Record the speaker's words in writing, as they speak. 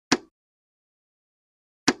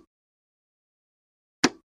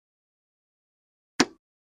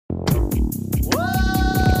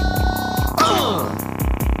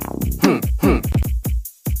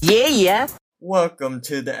Yeah. Welcome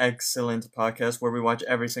to the excellent podcast where we watch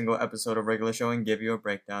every single episode of regular show and give you a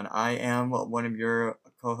breakdown. I am one of your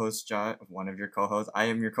co-hosts, Josh. I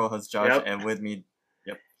am your co-host, Josh, Yep. and with me,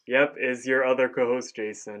 Yep, is your other co-host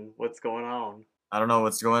Jason. What's going on? I don't know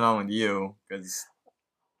what's going on with you because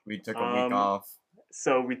we took a week off.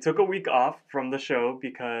 So we took a week off from the show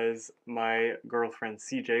because my girlfriend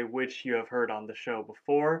CJ, which you have heard on the show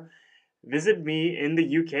before, visited me in the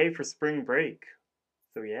UK for spring break.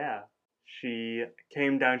 So yeah, she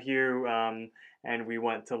came down here, and we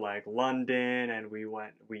went to like London, and we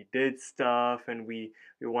did stuff, and we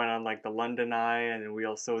went on like the London Eye, and we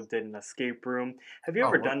also did an escape room. Have you Oh,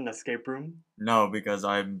 ever what? done an escape room? No, because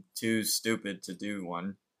I'm too stupid to do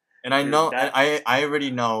one. And I Dude, know, and that I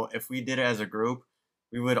already know if we did it as a group,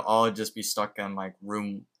 we would all just be stuck in like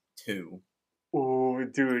room 2. Oh,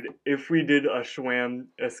 dude, if we did a Schwam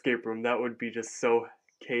escape room, that would be just so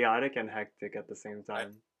chaotic and hectic at the same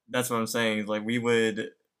time. That's what I'm saying. Like we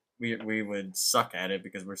would suck at it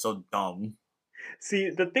because we're so dumb.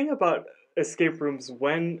 See, the thing about escape rooms,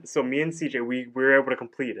 so me and CJ, we were able to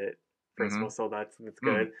complete it, first of all, Mm-hmm. so that's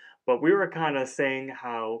good. But we were kind of saying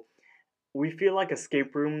how we feel like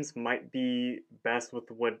escape rooms might be best with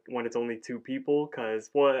when it's only two people,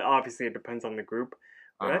 because, well, obviously it depends on the group.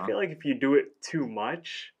 But I Uh-huh. feel like if you do it too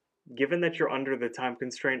much, given that you're under the time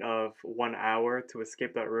constraint of 1 hour to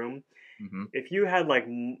escape that room, Mm-hmm. if you had like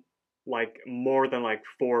more than like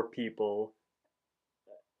four people,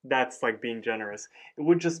 that's like being generous. It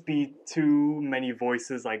would just be too many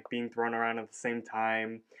voices like being thrown around at the same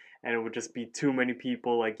time, and it would just be too many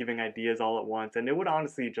people like giving ideas all at once, and it would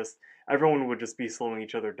honestly just everyone would just be slowing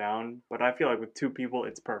each other down. But I feel like with two people,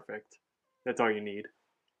 it's perfect. That's all you need.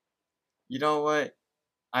 You know what?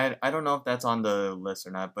 I don't know if that's on the list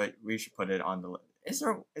or not, but we should put it on the list. Is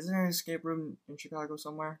there an escape room in Chicago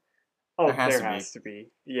somewhere? There Oh, has there to be. has to be.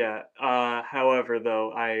 Yeah. However,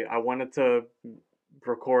 though, I wanted to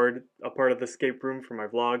record a part of the escape room for my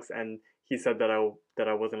vlogs, and he said that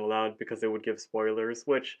I wasn't allowed because it would give spoilers,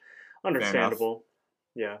 which Fair enough. understandable.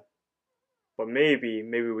 Yeah, but maybe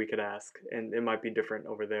we could ask, and it might be different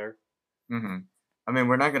over there. Mm-hmm. I mean,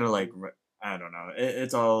 we're not gonna I don't know.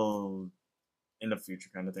 It's all in the future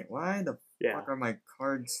kind of thing. Why the Yeah. fuck are my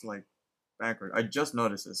cards like backward? I just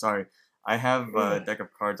noticed it. Sorry. I have a deck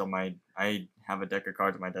of cards on my. I have a deck of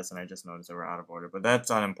cards on my desk, and I just noticed they were out of order. But that's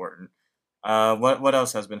unimportant. What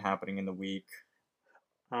else has been happening in the week?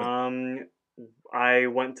 What Um, I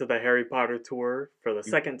went to the Harry Potter tour for the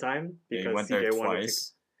you second time Yeah, you because went there CJ wanted to.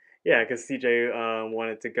 twice. Yeah, because CJ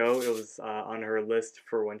wanted to go. It was on her list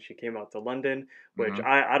for when she came out to London, which Mm-hmm.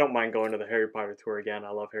 I don't mind going to the Harry Potter tour again.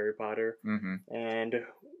 I love Harry Potter. Mm-hmm. And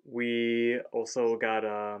we also got,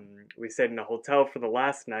 we stayed in a hotel for the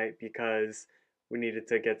last night because we needed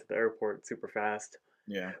to get to the airport super fast,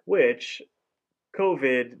 Yeah. which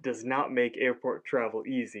COVID does not make airport travel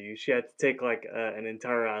easy. She had to take like an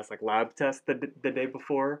entire ass like lab test the day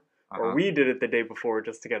before, or Uh-huh. we did it the day before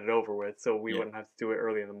just to get it over with, so we Yeah. wouldn't have to do it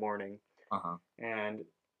early in the morning. Uh-huh. And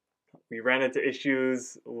we ran into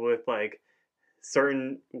issues with like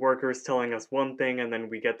certain workers telling us one thing, and then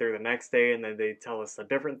we get there the next day, and then they tell us a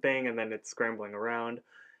different thing, and then it's scrambling around.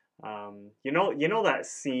 You know that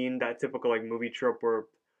scene, that typical like movie trope where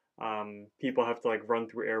people have to like run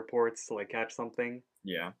through airports to like catch something.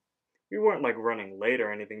 Yeah. We weren't like running late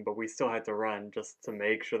or anything, but we still had to run just to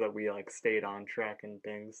make sure that we like stayed on track and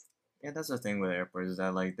things. Yeah, that's the thing with airports is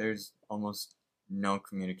that like there's almost no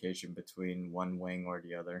communication between one wing or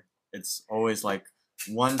the other. It's always like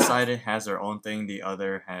one side has their own thing, the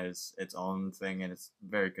other has its own thing, and it's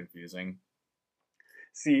very confusing.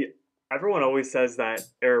 See, everyone always says that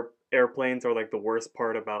airplanes are like the worst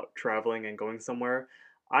part about traveling and going somewhere.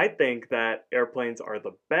 I think that airplanes are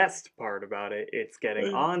the best part about it. It's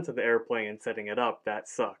getting Uh, onto the airplane and setting it up that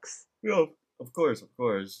sucks. Yeah, of course, of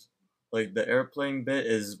course. Like the airplane bit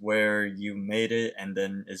is where you made it, and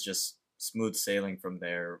then it's just smooth sailing from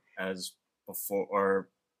there. As before or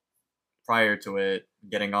prior to it,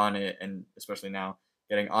 getting on it, and especially now,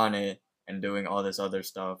 getting on it and doing all this other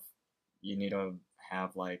stuff, you need to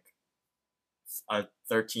have like a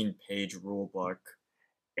 13-page rule book.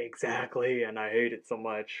 Exactly, and I hate it so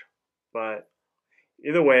much. But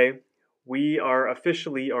either way, we are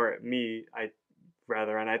officially, or me, I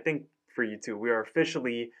rather, and I think for you too, we are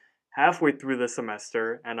officially halfway through the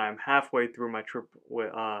semester, and I'm halfway through my trip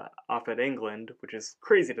off at England, which is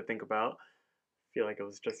crazy to think about. I feel like it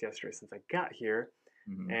was just yesterday since I got here,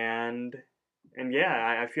 Hmm. and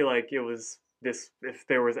yeah, I feel like it was this. If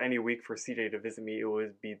there was any week for CJ to visit me, it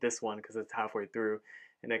would be this one because it's halfway through,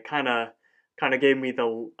 and it kind of gave me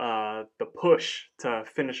the push to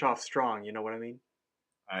finish off strong. You know what I mean?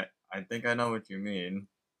 I think I know what you mean.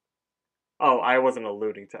 Oh, I wasn't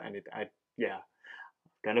alluding to anything. Yeah,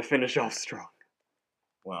 gonna finish off strong.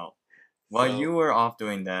 Well, while you So were off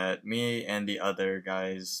doing that, me and the other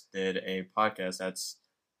guys did a podcast that's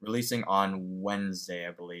releasing on Wednesday,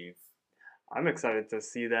 I believe. I'm excited to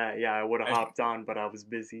see that. Yeah, I would have I hopped on, but I was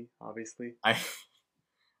busy, obviously. I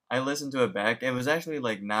I listened to it back. It was actually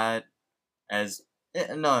like not as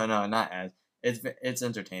no, not as. It's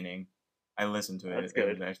entertaining. I listened to That's it. It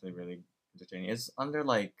was good. actually really entertaining. It's under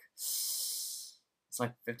like it's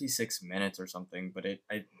like 56 minutes or something, but it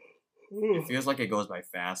feels like it goes by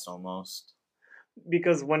fast almost.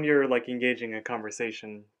 Because when you're like engaging a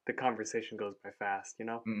conversation, the conversation goes by fast, you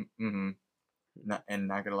know? Mm-hmm. Not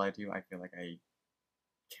gonna lie to you, I feel like I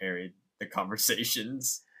carried the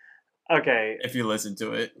conversations Okay, if you listen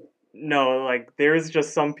to it. no, like there's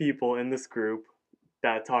just some people in this group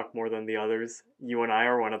that talk more than the others. You and I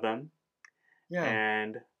are one of them. Yeah,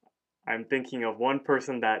 And I'm thinking of one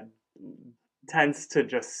person that tends to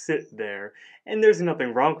just sit there. And there's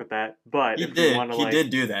nothing wrong with that. But he if we did. want to He like, did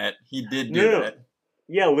do that. He did no, do no, no. that.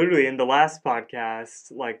 Yeah, literally in the last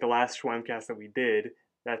podcast, like the last Schwemcast that we did,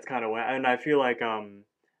 that's kind of what, and I feel like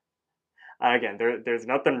again, there's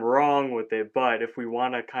nothing wrong with it, but if we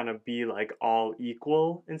want to kind of be like all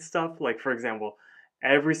equal and stuff, like for example,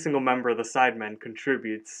 every single member of the Sidemen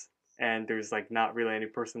contributes, and there's like not really any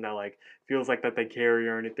person that like feels like that they carry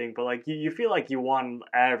or anything, but like you feel like you want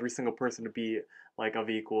every single person to be like of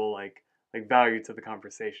equal like value to the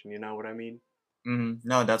conversation. You know what I mean?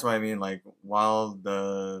 No, that's what I mean. Like while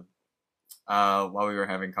we were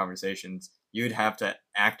having conversations, you'd have to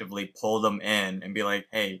actively pull them in and be like,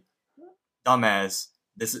 "Hey, dumbass,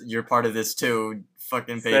 you're part of this too.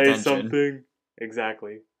 Fucking pay Say attention." something.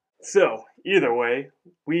 Exactly. So, either way,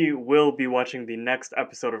 we will be watching the next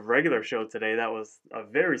episode of Regular Show today. That was a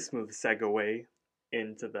very smooth segue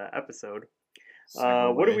into the episode. What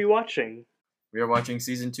are Segway. we watching? We are watching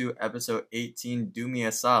season 2, episode 18. Do Me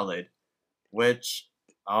a Solid, which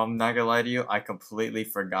I'm not gonna lie to you, I completely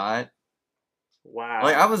forgot. Wow.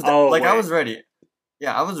 Oh, Like I wait. was ready.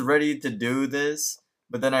 Yeah, I was ready to do this,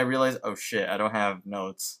 but then I realized, oh shit, I don't have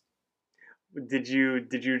notes. Did you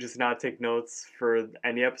just not take notes for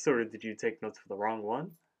any episode, or did you take notes for the wrong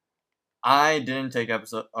one? I didn't take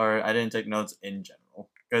notes in general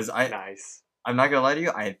because Nice. I'm not gonna lie to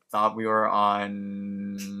you, I thought we were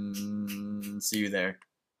on See You There.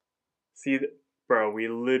 See, bro, we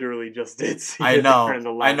literally just did see it there in the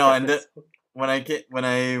I last know, and episode. when I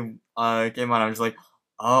came on, I was like,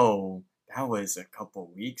 oh, that was a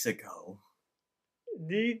couple weeks ago.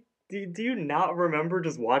 Do you not remember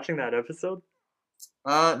just watching that episode?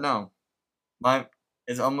 No, my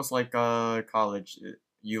it's almost like college.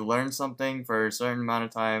 You learn something for a certain amount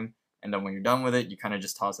of time, and then when you're done with it, you kind of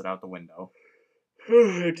just toss it out the window.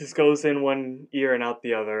 It just goes in one ear and out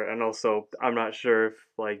the other. And also, I'm not sure if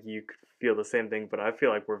like you could feel the same thing, but I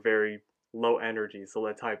feel like we're very low energy, so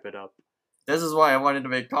let's hype it up. This is why I wanted to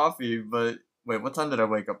make coffee, but wait, what time did I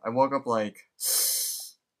wake up? I woke up like,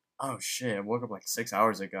 oh shit, I woke up like 6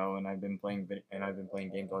 hours ago, and I've been playing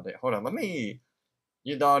games all day. Hold on, let me.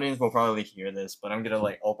 You, the audience, will probably hear this, but I'm gonna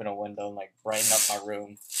like open a window and like brighten up my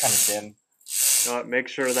room. It's kind of dim. You know what? Make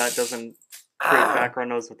sure that doesn't create background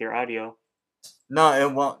noise with your audio. No,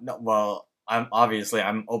 it won't. No, well, I'm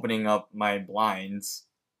opening up my blinds,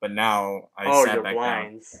 but now I Oh, sat your back down.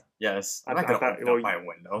 blinds. Yes, I, I'm not I gonna thought. open Well, up my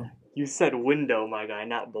window. you said window, my guy,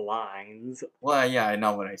 not blinds. Well, yeah, I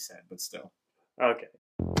know what I said, but still. Okay.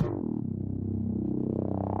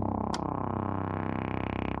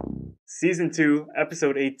 Season 2,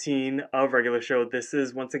 Episode 18 of Regular Show. This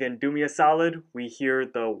is once again Do Me a Solid. We hear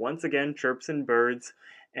the once again chirps and birds,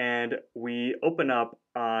 and we open up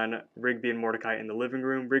on Rigby and Mordecai in the living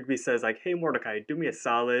room. Rigby says, like, hey, Mordecai, do me a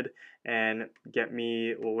solid and get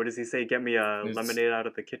me, well, what does he say? Get me a It's, lemonade out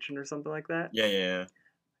of the kitchen or something like that. yeah.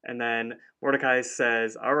 And then Mordecai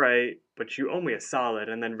says, all right, but you owe me a solid.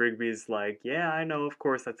 And then Rigby's like, yeah, I know, of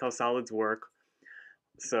course, that's how solids work.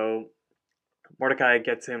 So Mordecai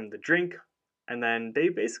gets him the drink, and then they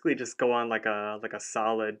basically just go on like a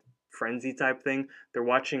solid frenzy type thing. They're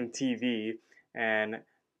watching TV, and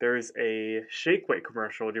there's a shake weight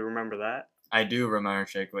commercial. Do you remember that? I do remember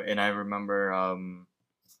Shake Weight, and I remember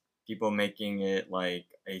people making it like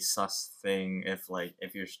a sus thing if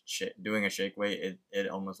you're doing a shake weight, it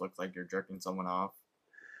almost looks like you're jerking someone off.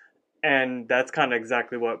 And that's kind of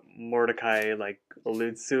exactly what Mordecai like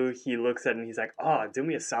alludes to. He looks at it and he's like, "Oh, do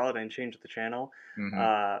me a solid and change the channel." Hmm.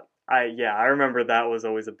 I remember that was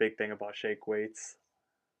always a big thing about shake weights.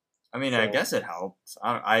 I mean, I So guess it helps.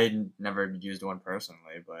 I never used one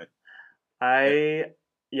personally, but it, I,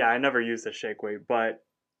 yeah, I never used a shake weight, but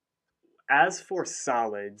as for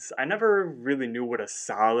solids, I never really knew what a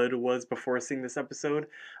solid was before seeing this episode,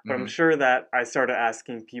 but I'm Mm-hmm. sure that I started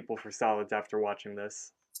asking people for solids after watching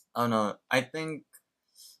this. Oh no,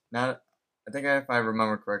 not. I think if I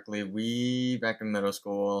remember correctly, we back in middle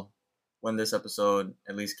school, when this episode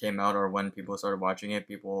at least came out, or when people started watching it,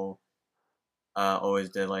 people always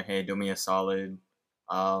did like, "Hey, do me a solid,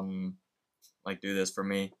 um, like do this for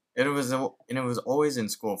me." And it was always in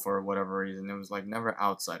school for whatever reason. It was like never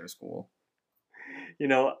outside of school.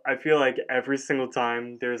 I feel like every single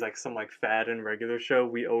time there's like some like fad in regular show,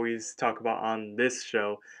 we always talk about on this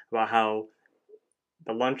show about how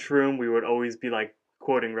the lunchroom we would always be like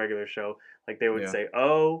quoting regular show. Like they would Yeah, say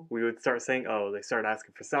oh, we would start saying oh. They start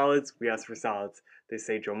asking for solids, we ask for solids. They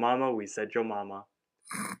say Joe Mama, we said Joe Mama.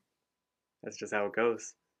 That's just how it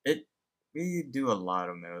goes. it. We do a lot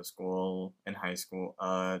of middle school and high school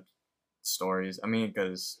stories. I mean,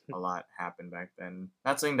 because a lot happened back then.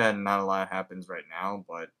 Not saying that not a lot happens right now,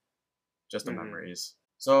 but just the Hmm. memories.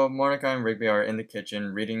 So Mordecai and Rigby are in the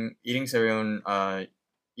kitchen eating cereal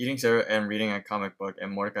and reading a comic book.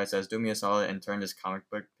 And Mordecai says, "Do me a solid and turn this comic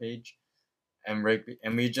book page." And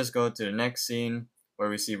we just go to the next scene where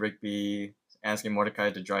we see Rigby asking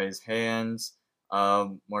Mordecai to dry his hands.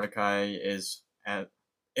 Mordecai is at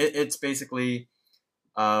it's basically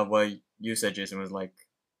what you said, Jason, was like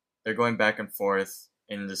they're going back and forth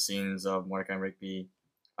in the scenes of Mordecai and Rigby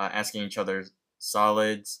asking each other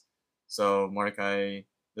solids. So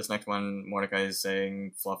this next one, Mordecai is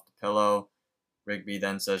saying fluff the pillow. Rigby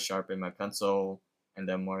then says sharpen my pencil. And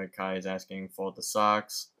then Mordecai is asking fold the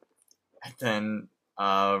socks. And then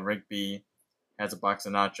Rigby has a box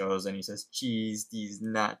of nachos and he says cheese these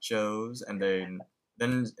nachos. And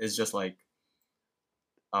then it's just like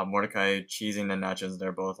Mordecai cheesing the nachos.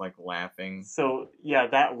 They're both like laughing. So yeah,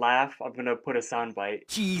 that laugh, I'm gonna put a soundbite.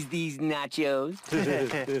 Cheese these nachos.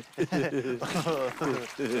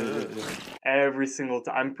 Every single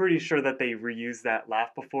time. I'm pretty sure that they reused that laugh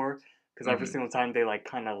before, because every Hmm. single time they like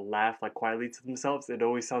kind of laugh like quietly to themselves, it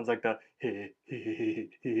always sounds like the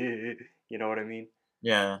you know what I mean?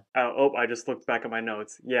 Yeah, Oh, I just looked back at my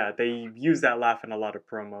notes. Yeah, they use that laugh in a lot of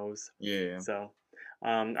promos. yeah. So,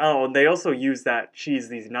 oh, and they also use that cheese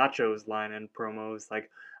these nachos line in promos. Like,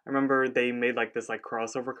 I remember they made like this like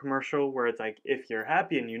crossover commercial where it's like, if you're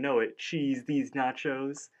happy and you know it, cheese these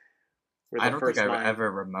nachos. Where I the don't think first I line, ever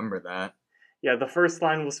remember that. yeah, the first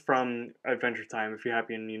line was from Adventure Time, if you're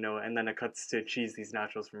happy and you know it, and then it cuts to cheese these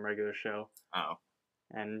nachos from regular show. Oh.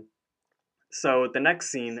 And so the next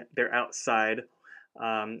scene, they're outside,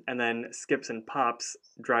 and then Skips and Pops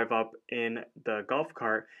drive up in the golf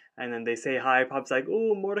cart, and then they say hi. Pop's like,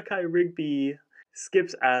 "Oh, Mordecai Rigby."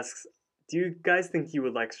 Skips asks, "Do you guys think you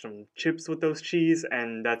would like some chips with those cheese?"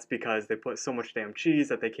 And that's because they put so much damn cheese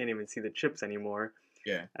that they can't even see the chips anymore.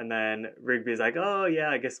 Yeah. And then Rigby's like, "Oh yeah,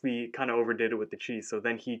 I guess we kind of overdid it with the cheese." So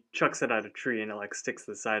then he chucks it at a tree, and it like sticks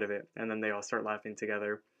to the side of it, and then they all start laughing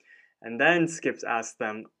together. And then Skips asks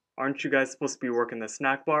them, "Aren't you guys supposed to be working the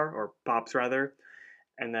snack bar, or Pops rather?"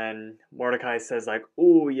 And then Mordecai says like,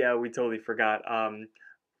 "Oh yeah, we totally forgot.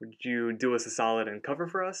 Would you do us a solid and cover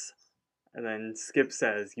for us?" And then Skip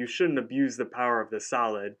says, "You shouldn't abuse the power of the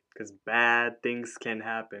solid, because bad things can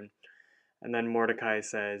happen." And then Mordecai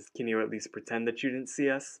says, "Can you at least pretend that you didn't see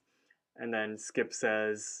us?" And then Skip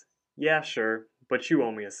says, "Yeah, sure, but you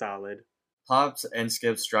owe me a solid." Pops and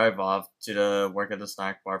Skips drive off to the work at the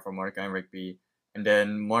snack bar for Mordecai and Rigby, and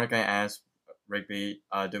then Mordecai asks Rigby,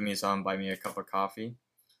 "Do me a song, buy me a cup of coffee."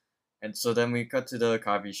 And so then we cut to the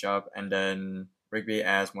coffee shop, and then Rigby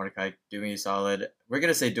asks Mordecai, "Do me a solid." We're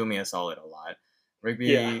gonna say "do me a solid" a lot. Yeah.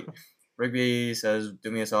 Rigby Rigby says, "Do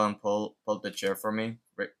me a solid and pull up the chair for me."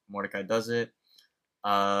 Mordecai does it.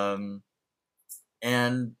 Um,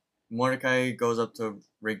 and Mordecai goes up to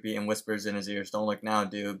Rigby and whispers in his ears, "Don't look now,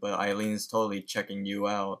 dude, but Eileen's totally checking you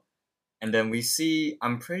out." And then we see,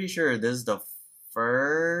 I'm pretty sure this is the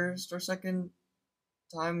first or second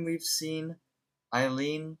time we've seen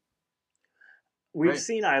Eileen, We've right?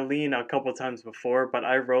 seen Eileen a couple times before, but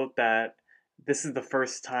I wrote that this is the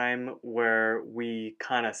first time where we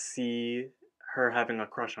kind of see her having a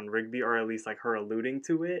crush on Rigby, or at least like her alluding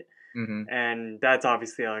to it. Mm-hmm. And that's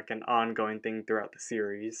obviously like an ongoing thing throughout the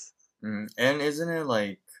series. Mm-hmm. And isn't it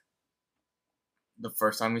like the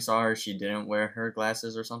first time we saw her, she didn't wear her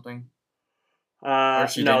glasses or something? Or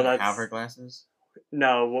she No, didn't have her that's glasses?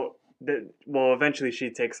 no. Well, eventually she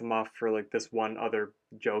takes them off for like this one other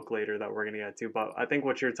joke later that we're gonna get to. But I think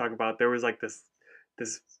what you're talking about, there was like this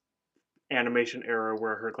animation error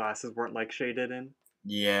where her glasses weren't like shaded in.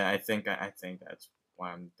 Yeah, I think that's what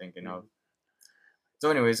I'm thinking of. So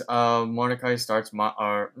anyways, Mordecai starts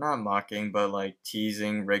or not mocking, but like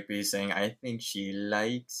teasing Rigby, saying, "I think she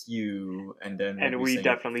likes you," and then And Rigby we saying,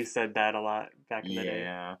 definitely said that a lot back in the day.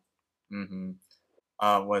 "Yeah." Mm-hmm.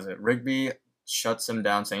 Was it Rigby shuts him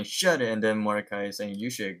down, saying, "Shut it," and then Mordecai is saying, "You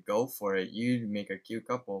should go for it. You make a cute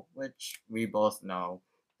couple," which we both know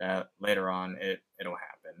that later on it'll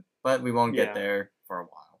happen, but we won't get Yeah. there for a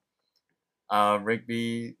while.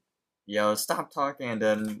 Rigby yells, "Stop talking," and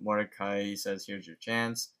then Mordecai says, "Here's your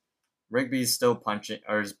chance." Rigby's still punching,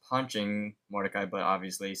 or is punching Mordecai, but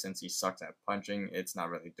obviously, since he sucks at punching, it's not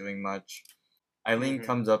really doing much. Eileen Hmm.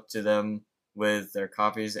 comes up to them with their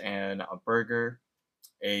coffees and a burger,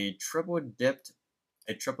 a triple dipped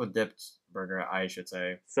burger, I should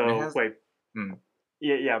say, and it So has, wait, hmm,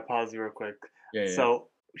 yeah, pause you real quick. yeah. So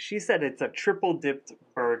she said it's a triple dipped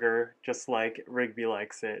burger, just like Rigby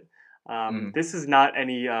likes it. Mm, This is not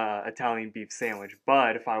any Italian beef sandwich,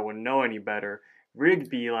 but if I would know any better,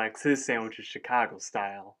 Rigby likes his sandwiches Chicago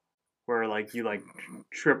style, where like you like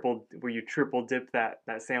where you triple dip that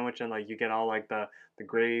sandwich and like you get all like the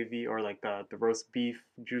gravy or like the roast beef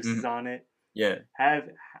juices mm, on it. yeah, Have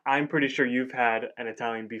I'm pretty sure you've had an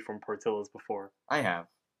Italian beef from Portillo's before. I have.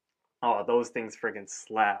 Oh, those things friggin'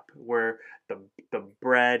 slap. Where the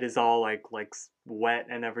bread is all wet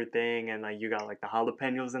and everything, and like you got like the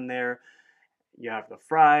jalapenos in there. You have the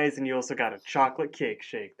fries, and you also got a chocolate cake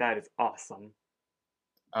shake. That is awesome.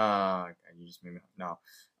 You just made me no.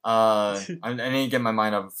 I need to get my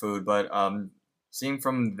mind off of food, but seeing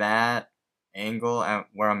from that angle at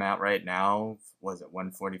where I'm at right now, was it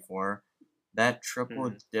 144? That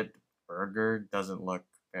triple Mhm. dipped burger doesn't look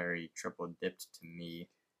very triple dipped to me.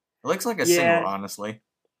 It looks like a single, Yeah, honestly.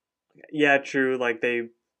 yeah, true.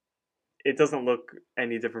 It doesn't look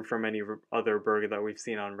any different from any other burger that we've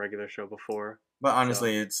seen on regular show before. But So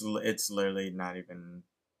honestly, it's literally not even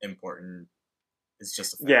important. It's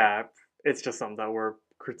just a fact. yeah, it's just something that we're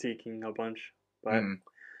critiquing a bunch. But Mm,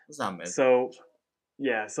 it's not mid. so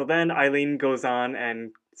yeah, so then Eileen goes on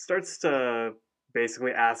and starts to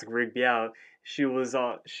basically ask Rigby out. She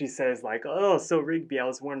says like, "Oh, so Rigby, I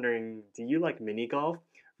was wondering, do you like mini golf?"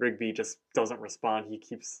 Rigby just doesn't respond. He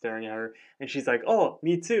keeps staring at her, and she's like, "Oh,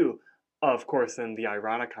 me too." Of course, in the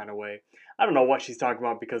ironic kind of way. I don't know what she's talking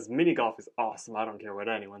about because mini golf is awesome. I don't care what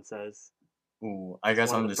anyone says. Ooh, I It's guess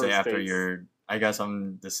one of I'm the to say first after dates. you're. I guess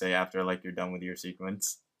I'm to say after like you're done with your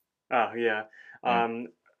sequence. Oh yeah. Mm. Um,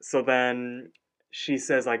 so then she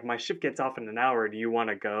says like my ship gets off in an hour. Do you want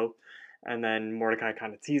to go? And then Mordecai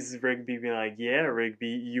kind of teases Rigby, being like, "Yeah, Rigby,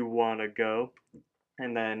 you want to go?"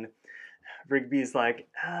 And then Rigby's like,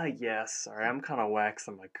 "Ah, yes. Sorry, I'm kind of wax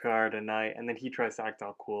on my car tonight." And then he tries to act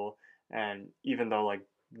all cool. And even though like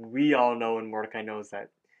we all know and Mordecai knows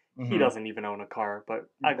that he Mm-hmm. doesn't even own a car, but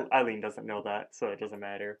Eileen doesn't know that, so it doesn't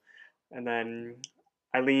matter. And then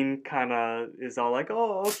Eileen kind of is all like,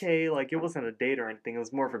 "Oh, okay, like it wasn't a date or anything. It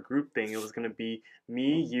was more of a group thing. It was gonna be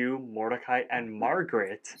me, you, Mordecai, and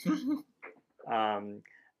Margaret." Um,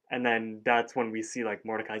 and then that's when we see like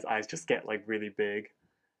Mordecai's eyes just get like really big.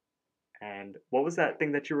 And what was that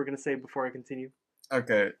thing that you were gonna say before I continue?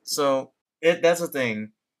 Okay, so that's the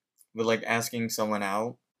thing with like asking someone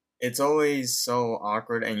out. It's always so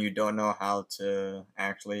awkward, and you don't know how to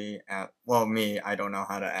actually. Well, me, I don't know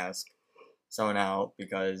how to ask someone out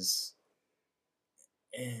because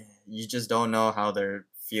you just don't know how they're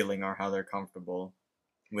feeling or how they're comfortable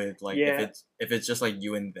with like Yeah. if it's just like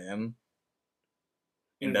you and them,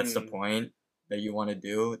 and that's the Mm-hmm. point that you want to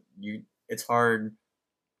do. It's hard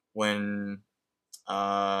when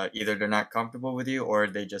either they're not comfortable with you or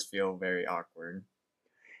they just feel very awkward.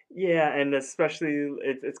 Yeah, and especially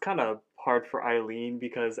it's kind of hard for Eileen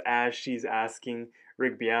because as she's asking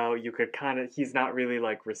Rigby out, you could kind of he's not really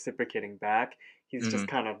like reciprocating back. He's just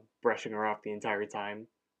Mm-hmm. kind of brushing her off the entire time.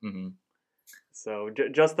 Mm-hmm. So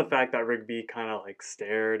just the fact that Rigby kind of like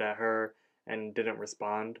stared at her and didn't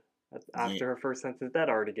respond Yeah, after her first sentence, that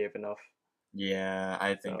already gave enough. yeah.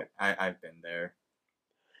 I think So I've been there.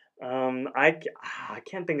 I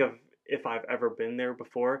can't think of if I've ever been there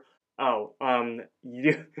before. Oh,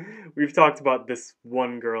 we've talked about this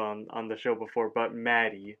one girl on the show before, but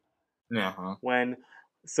Maddie, Yeah. Huh. when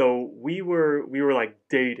so we were like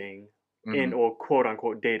dating Mm-hmm. in or quote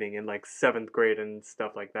unquote dating in like seventh grade and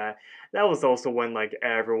stuff like that. That was also when like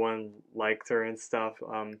everyone liked her and stuff.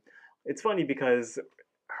 It's funny because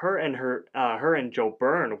her and Joe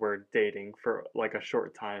Byrne were dating for like a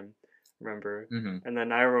short time, remember? Mm-hmm. And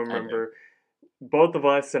then I I do. remember both of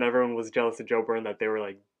us and everyone was jealous of Joe Byrne that they were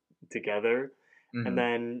like together. And Mm-hmm.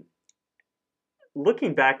 then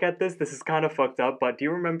looking back at this is kind of fucked up. But do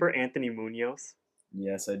you remember Anthony Munoz?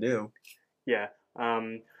 Yes, I do. Yeah.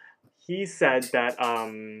 Um, he said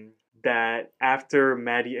that after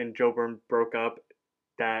Maddie and Joe Byrne broke up,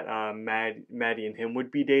 that Maddie and him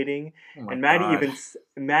would be dating, Oh my and god.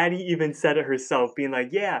 Maddie even said it herself, being like,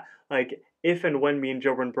 yeah, like if and when me and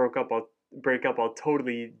Joe Byrne break up, I'll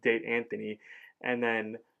totally date Anthony, and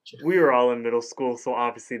then we were all in middle school, so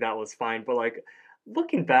obviously that was fine. But like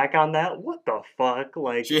looking back on that, what the fuck?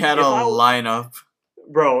 Like She had a if lineup.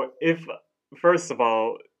 bro, if first of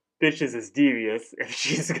all, bitches is devious if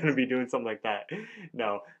she's gonna be doing something like that.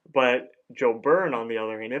 No, but Joe Byrne, on the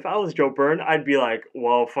other hand, if I was Joe Byrne, I'd be like,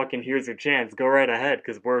 well, fucking, here's your chance, go right ahead,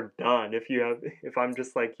 because we're done. If I'm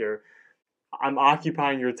just like I'm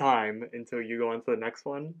occupying your time until you go on to the next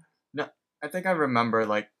one. No, I think I remember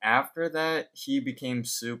like after that he became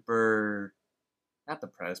super not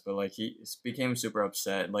depressed, but like he became super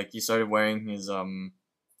upset. Like he started wearing his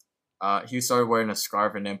he started wearing a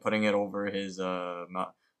scarf and then putting it over his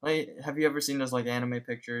mouth. Like, have you ever seen those like anime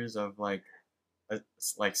pictures of like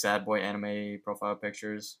sad boy anime profile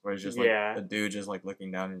pictures where it's just like Yeah, a dude just like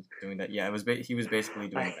looking down and doing that? Yeah, he was basically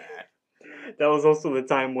doing I, that. that was also the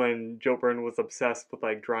time when Joe Byrne was obsessed with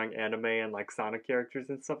like drawing anime and like Sonic characters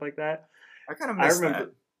and stuff like that. I kind of I miss that.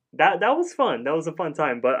 remember that was fun. That was a fun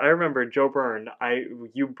time. But I remember Joe Byrne.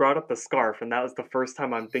 You brought up the scarf, and that was the first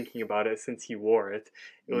time I'm thinking about it since he wore it.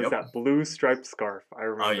 It was Yep. that blue striped scarf. I Oh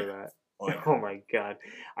remember yeah. that. Oh yeah. Oh my god,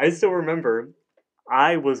 I still remember.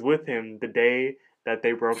 I was with him the day that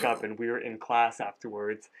they broke up, and we were in class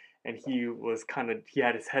afterwards. And he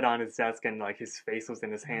had his head on his desk, and like his face was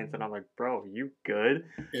in his hands. And I'm like, bro, you good?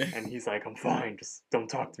 Yeah. And he's like, I'm fine. Just don't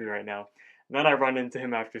talk to me right now. And then I run into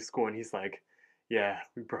him after school, and he's like, yeah,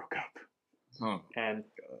 we broke up. Oh And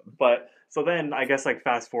god. but so then I guess like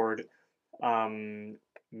fast forward, um,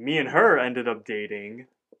 me and her ended up dating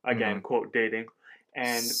again, Mm-hmm. quote dating,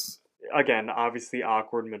 and again obviously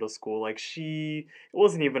awkward middle school. Like it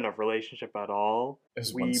wasn't even a relationship at all. It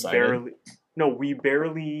was one We sided. barely no, we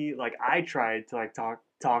barely like I tried to like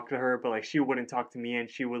talk to her, but like she wouldn't talk to me, and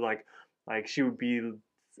she would like she would be.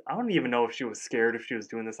 I don't even know if she was scared, if she was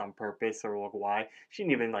doing this on purpose or like why. She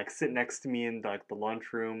didn't even like sit next to me in like the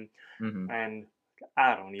lunchroom, Mm-hmm. and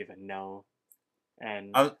I don't even know.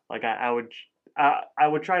 And I was, like I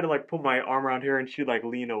would try to like put my arm around her, and she'd like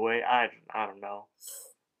lean away. I don't know.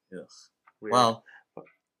 ugh. Weird. Well,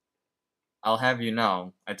 I'll have you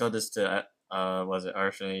know. I told this to was it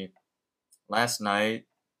actually last night?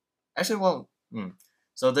 Actually, well,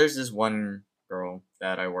 so there's this one girl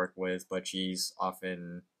that I work with, but she's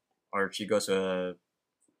often, or she goes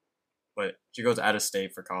but she goes out of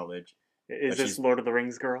state for college. Is But this she's Lord of the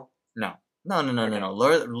Rings girl? no, no, no, no, no, Okay. no.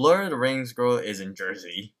 Lord of the Rings girl is in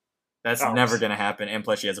Jersey. That's Oh. never gonna happen, and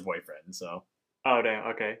plus she has a boyfriend. So Oh damn.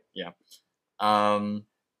 Okay. yeah. Um,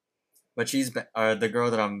 but the girl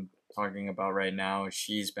that I'm talking about right now.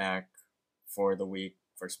 She's back for the week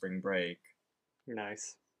for spring break.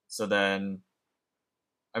 Nice. So then,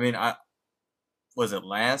 I mean, I was it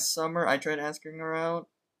last summer I tried asking her out,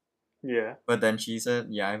 Yeah. but then she said,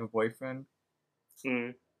 "Yeah, I have a boyfriend."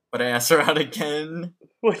 Mm. But I asked her out again. She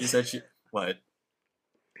What? said she what?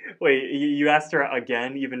 Wait. You asked her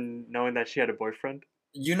again, even knowing that she had a boyfriend?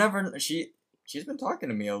 You never she's been talking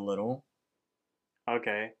to me a little,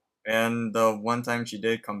 Okay. and the one time she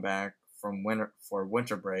did come back from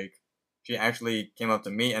winter break, she actually came up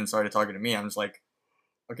to me and started talking to me. I'm just like,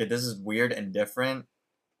 okay, this is weird and different,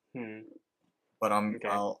 Hmm. but Okay.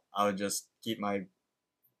 I'll just keep my.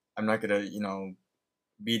 I'm not gonna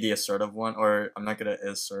be the assertive one, or I'm not gonna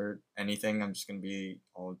assert anything. I'm just gonna be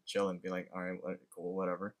all chill and be like, all right, cool,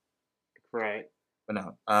 whatever. Right. But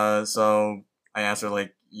no. So I asked her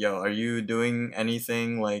like, yo, are you doing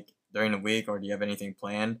anything like during the week, or do you have anything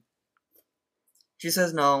planned? She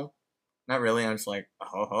says no, not really. I'm just like,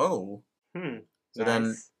 oh ho. Hmm. So then,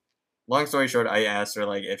 Nice. long story short, I asked her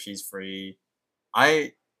like if she's free.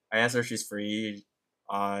 I I asked her if she's free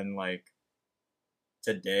on like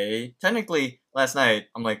today. Technically, last night.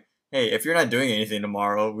 I'm like, hey, if you're not doing anything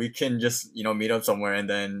tomorrow, we can just meet up somewhere and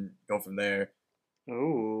then go from there.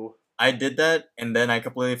 Ooh. I did that, and then I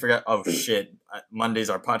completely forgot. Oh shit! Mondays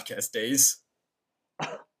are podcast days,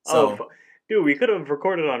 Oh, so dude, we could have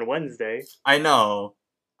recorded on Wednesday. I know.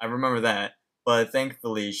 I remember that, but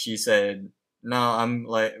thankfully she said no. I'm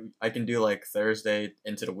like I can do like Thursday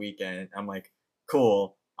into the weekend. I'm like,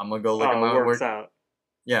 cool. I'm gonna go look at Oh, it my works work. out.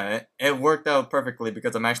 Yeah, it worked out perfectly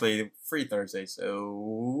because I'm actually free Thursday. So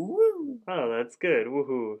woo. Oh, that's good.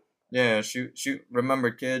 Woohoo. Yeah, shoot.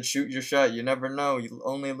 Remember, kids, shoot your shot. You never know. You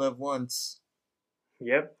only live once.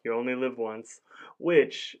 Yep, you only live once.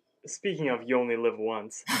 Which, speaking of you only live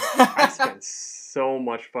once, I spent so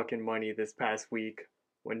much fucking money this past week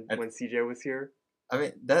when I, CJ was here.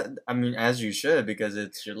 as you should, because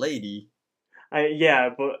it's your lady. Yeah,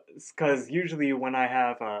 but because usually when I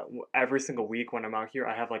have every single week when I'm out here,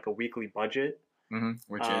 I have like a weekly budget.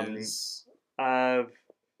 Which Um, is of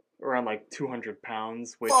around like 200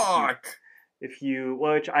 pounds, which fuck.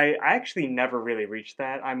 which I actually never really reached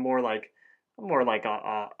that. I'm more like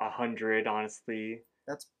a hundred, honestly.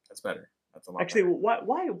 That's better. That's a lot Actually, better.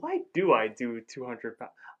 why do I do 200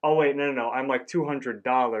 pounds? Oh wait, no, I'm like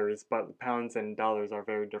 $200, but pounds and dollars are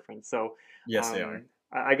very different. So, Yes, they are.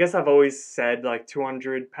 I guess I've always said like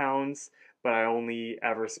 200 pounds, but I only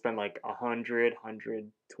ever spend like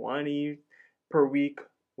 120 per week,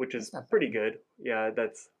 which is That's not pretty bad. good. Yeah,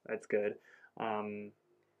 that's good. Um,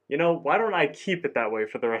 why don't I keep it that way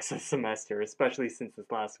for the rest of the semester, especially since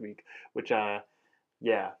this last week, which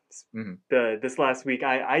yeah, Mm-hmm. this last week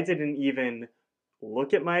I didn't even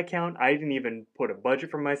look at my account. I didn't even put a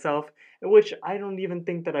budget for myself, which I don't even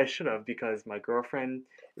think that I should have because my girlfriend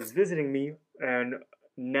is visiting me and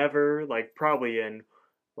never like probably in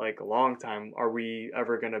like a long time are we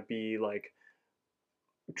ever going to be like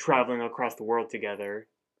traveling across the world together.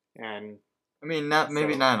 And I mean, not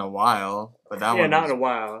maybe so not in a while, but that yeah, one not in was. a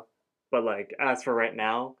while. But like as for right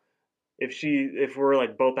now, if we're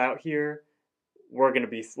like both out here, we're gonna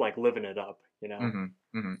be like living it up, you know.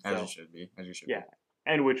 As you So should be. As you should yeah, be.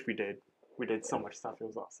 and which we did. We did so much stuff. It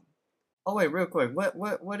was awesome. Oh wait, real quick.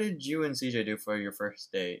 What did you and CJ do for your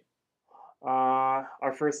first date?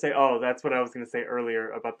 Our first day. Oh, that's what I was gonna say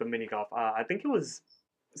earlier about the mini golf. I think it was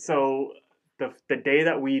so the day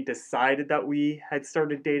that we decided that we had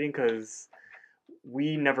started dating because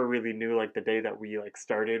we never really knew like the day that we like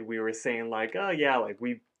started. We were saying like, oh yeah, like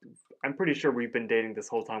I'm pretty sure we've been dating this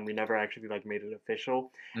whole time. We never actually like made it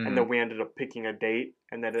official, and Mm-hmm. then we ended up picking a date,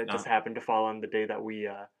 and then it Uh, just happened to fall on the day that we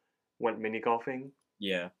went mini golfing.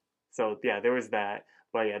 yeah. So yeah, there was that.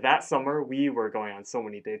 But yeah, that summer we were going on so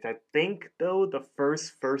many dates. I think though the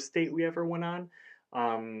first date we ever went on,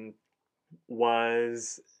 um,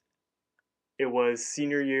 was it was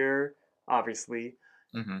senior year. Obviously,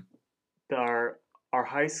 Mm-hmm. our our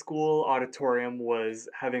high school auditorium was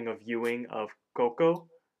having a viewing of Coco,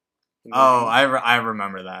 the Oh, movie. I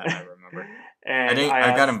remember that. I remember. and I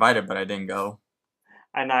I got asked invited, but I didn't go.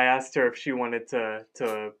 and I asked her if she wanted to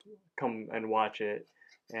come and watch it.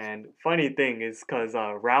 And funny thing is, cause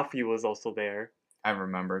Ralphie was also there I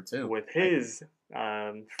remember too. with his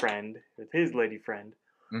friend, with his lady friend,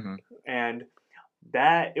 Mm-hmm. and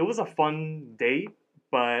that it was a fun date.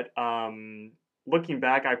 But looking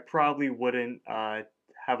back, I probably wouldn't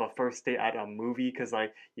have a first date at a movie because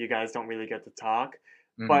like you guys don't really get to talk.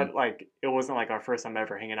 Mm-hmm. But like it wasn't like our first time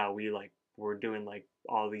ever hanging out. We like were doing like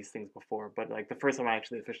all these things before. But like the first time I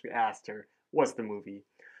actually officially asked her was the movie.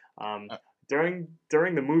 Um, Uh,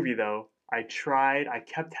 during the movie though, I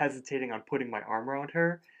kept hesitating on putting my arm around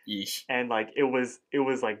her, yeesh. and like it was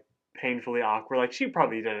like painfully awkward. Like she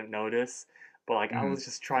probably didn't notice, but like I Mm-hmm. was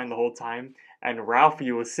just trying the whole time, and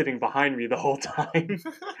Ralphie was sitting behind me the whole time,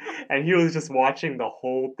 and he was just watching the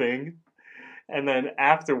whole thing. And then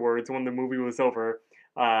afterwards, when the movie was over,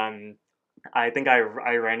 um, I think I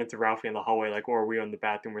ran into Ralphie in the hallway, like, or we were in the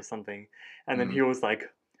bathroom or something, and then Mm-hmm. he was like,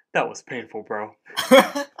 "That was painful, bro."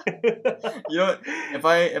 You know,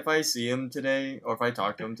 what? If I see him today, or if I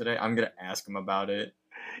talk to him today, I'm gonna ask him about it,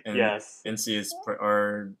 and Yes, see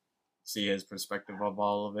or see his perspective of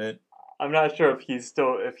all of it. I'm not sure if he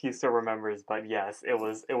still remembers, but yes, it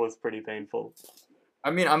was pretty painful. I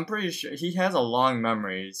mean, I'm pretty sure he has a long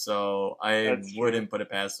memory, so I That's true. wouldn't put it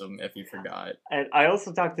past him if he forgot. And I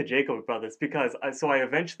also talked to Jacob about this because so I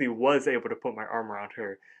eventually was able to put my arm around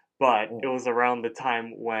her, but it Oh. was around the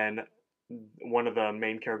time when one of the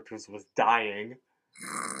main characters was dying.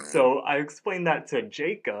 So I explained that to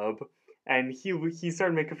Jacob, and he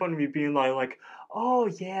started making fun of me, being like, "Oh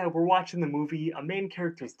yeah, we're watching the movie. A main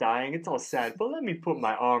character's dying. It's all sad, but let me put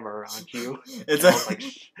my arm around you." It's And I was like,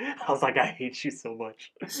 I was like, I hate you so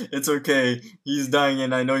much. it's okay. He's dying,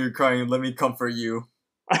 and I know you're crying. Let me comfort you.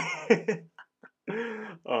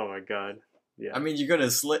 Oh my god, I yeah. mean, you could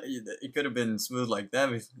have It could have been smooth like that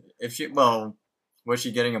if she. Was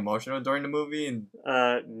she getting emotional during the movie? And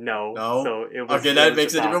No. no. So Okay, it that was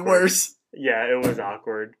makes just it even awkward. worse. Yeah, it was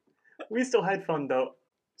awkward. We still had fun though.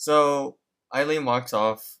 So Eileen walks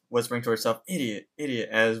off, whispering to herself, "Idiot, idiot,"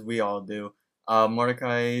 as we all do.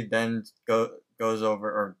 Mordecai then goes over,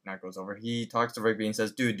 or not goes over. He talks to Rigby and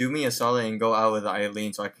says, "Dude, do me a solid and go out with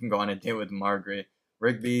Eileen so I can go on a date with Margaret."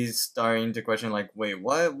 Rigby's starting to question, like, "Wait,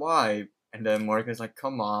 what? Why?" And then Mordecai's like,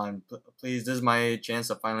 "Come on, please. This is my chance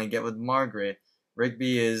to finally get with Margaret."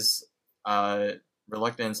 Rigby is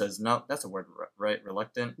reluctant and says, "No, that's a word, right?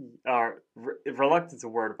 Reluctant." reluctant's a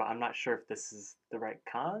word, but I'm not sure if this is the right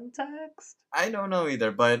context. I don't know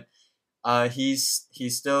either, but he's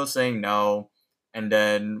still saying no, and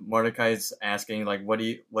then Mordecai's asking like, what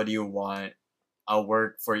do you want? I'll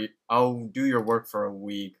work for you. I'll do your work for a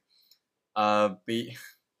week.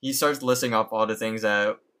 He starts listing off all the things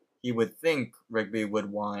that he would think Rigby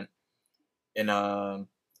would want in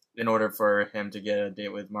order for him to get a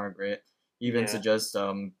date with Margaret. He even suggests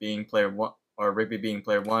being player one or Rigby being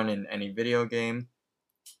player one in any video game.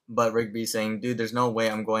 But Rigby saying, dude, there's no way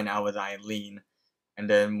I'm going out with Eileen. And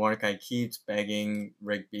then Mordecai keeps begging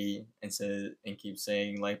Rigby and keeps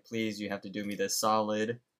saying, like, please, you have to do me this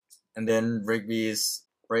solid. And then Rigby's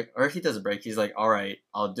he does a break. He's like, all right,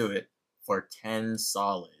 I'll do it for 10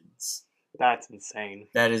 solids. That's insane.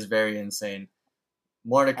 That is very insane.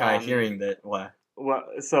 Mordecai hearing that, what? Well,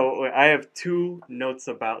 so I have 2 notes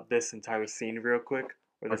about this entire scene real quick,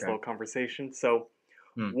 or this little conversation. So,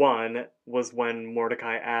 one was when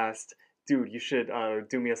Mordecai asked, dude, you should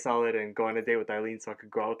do me a solid and go on a date with Eileen so I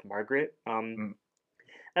could go out with Margaret.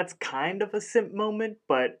 That's kind of a simp moment,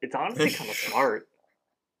 but it's honestly kind of smart.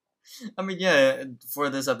 I mean, yeah, for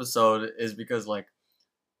this episode is because like,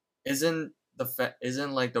 isn't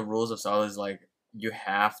like the rules of solids like you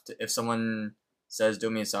have to, if someone says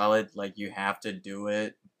do me a solid, like you have to do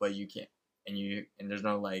it, but you can't, and there's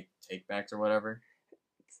no like takebacks or whatever.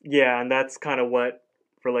 Yeah, and that's kind of what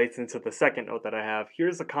relates into the second note that I have.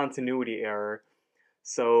 Here's a continuity error.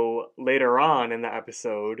 So later on in the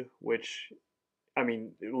episode, which, I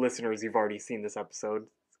mean, listeners, you've already seen this episode,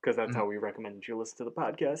 because that's how we recommend you listen to the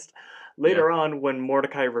podcast. Later on, when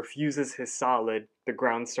Mordecai refuses his solid, the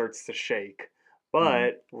ground starts to shake.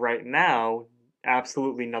 But right now,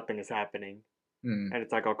 absolutely nothing is happening. And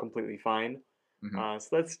it's like all completely fine. So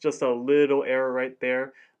that's just a little error right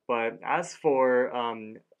there. But as for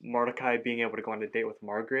Mordecai being able to go on a date with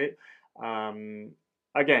Margaret,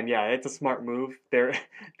 again, yeah, it's a smart move. There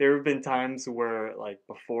have been times where, like,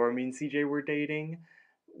 before me and CJ were dating,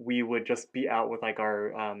 we would just be out with like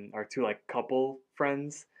our 2 like couple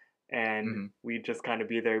friends, and we'd just kind of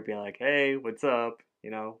be there, being like, "Hey, what's up?"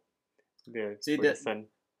 You know. See, this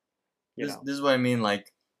is what I mean.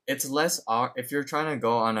 Like, it's less if you're trying to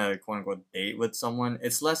go on a quote unquote date with someone.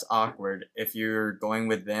 It's less awkward if you're going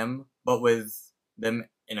with them, but with them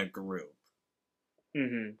in a group.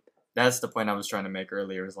 That's the point I was trying to make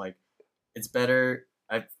earlier. Is like, it's better.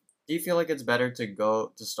 Do you feel like it's better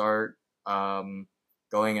to start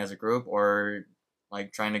going as a group, or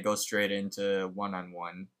like trying to go straight into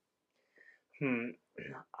one-on-one?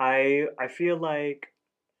 I feel like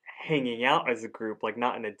hanging out as a group, like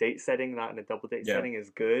not in a date setting, not in a double date setting,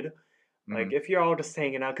 is good. Like if you're all just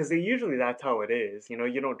hanging out, because usually that's how it is. You know,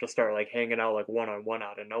 you don't just start like hanging out like one-on-one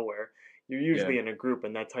out of nowhere. You're usually in a group,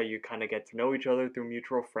 and that's how you kind of get to know each other through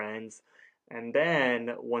mutual friends. And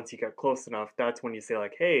then once you get close enough, that's when you say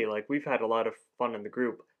like, hey, like we've had a lot of fun in the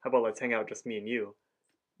group. How about let's hang out, just me and you?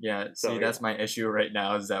 Yeah, see, that's my issue right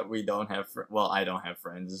now, is that we don't have, I don't have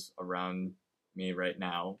friends around me right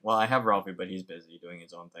now. Well, I have Ralphie, but he's busy doing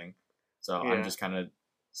his own thing. So I'm just kind of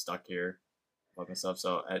stuck here by myself.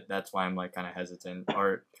 So that's why I'm like kind of hesitant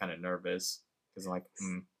or kind of nervous. Because I'm like,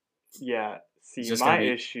 Yeah, see, my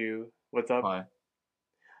issue, what's up? Why?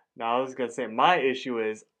 No, I was going to say, my issue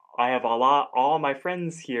is I have all my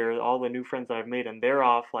friends here, all the new friends that I've made, and they're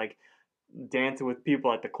off like dancing with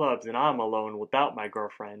people at the clubs, and I'm alone without my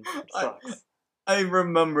girlfriend. Which sucks. I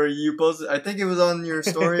remember you posted, I think it was on your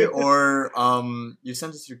story or you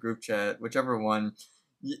sent it to your group chat, whichever one.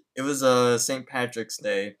 It was St. Patrick's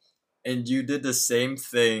Day, and you did the same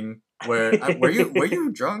thing. Where were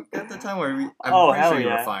you drunk at the time? I'm pretty sure you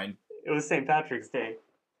were fine. It was St. Patrick's Day.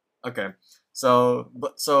 Okay, so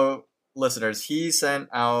listeners, he sent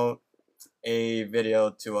out a video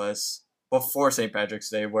to us before St. Patrick's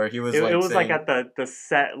Day where he was it was like at the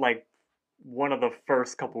set, like one of the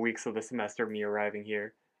first couple weeks of the semester of me arriving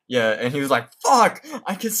here. Yeah, and he was like, fuck,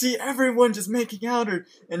 I can see everyone just making out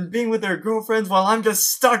and being with their girlfriends while I'm just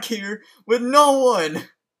stuck here with no one.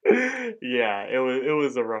 Yeah, it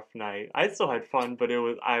was a rough night. I still had fun, but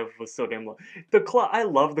I was so damn low. The club, I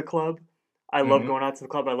love the club. I love going out to the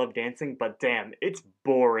club. I love dancing, but damn, it's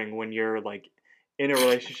boring when you're like in a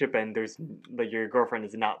relationship and there's like your girlfriend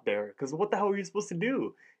is not there. Because what the hell are you supposed to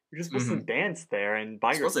do? You're just supposed to dance there and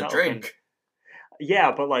by yourself. Supposed to drink.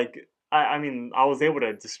 Yeah, but like I mean, I was able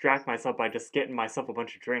to distract myself by just getting myself a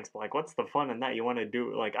bunch of drinks. But like, what's the fun in that? You want to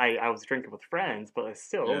do like I was drinking with friends, but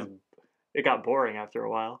still, it got boring after a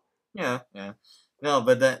while. Yeah. No,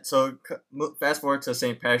 but then so fast forward to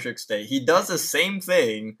St. Patrick's Day. He does the same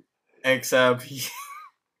thing, except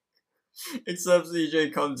Except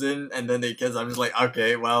CJ comes in and then they kiss. I'm just like,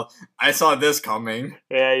 okay, well, I saw this coming.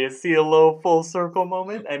 Yeah, you see a little full circle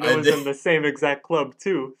moment, and it I was did. in the same exact club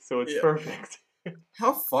too, so it's Yeah. perfect.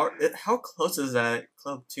 How close is that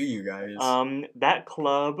club to you guys? That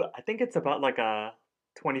club, I think it's about like a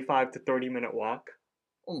 25 to 30 minute walk,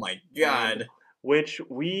 Oh my and god. which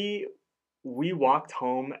we walked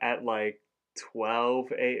home at like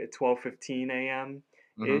 12:15 a.m.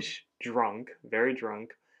 Mm-hmm. ish, drunk, very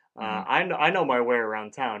drunk. Mm-hmm. I know my way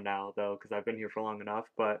around town now though, because I've been here for long enough.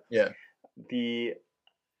 But Yeah. the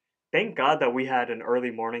thank God that we had an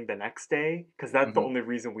early morning the next day, because that's the Mm-hmm. only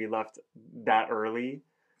reason we left that early.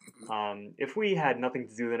 If we had nothing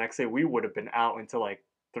to do the next day, we would have been out until like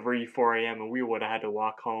 3, 4 a.m. and we would have had to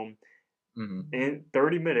walk home Mm-hmm. in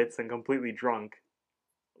 30 minutes and completely drunk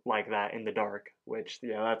like that in the dark, which,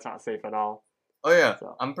 yeah, that's not safe at all. Oh yeah,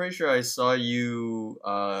 So, I'm pretty sure I saw you.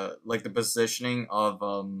 Like the positioning of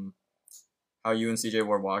how you and CJ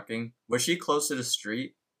were walking. Was she close to the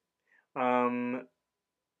street? um,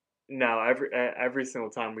 no, every single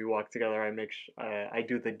time we walk together, I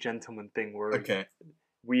do the gentleman thing where Okay.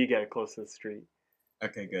 we get close to the street.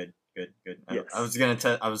 Okay. Good. Good. Good. I Yes. was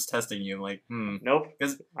gonna. I was testing you. I'm like, Nope.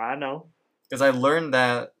 because I know. I learned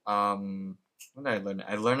that when did I learn it?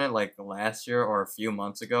 I learned it like last year or a few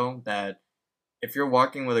months ago that if you're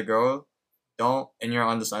walking with a girl, don't and you're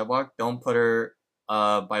on the sidewalk, don't put her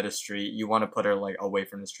by the street. You want to put her like away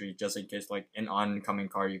from the street just in case like an oncoming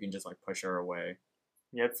car you can just like push her away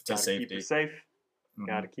Yep. to Gotta keep her safety. safe. Hmm.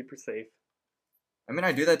 Gotta keep her safe. I mean,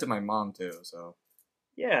 I do that to my mom too. So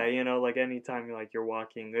Yeah, like anytime you're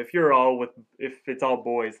walking, if it's all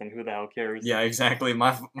boys, then who the hell cares? yeah, exactly.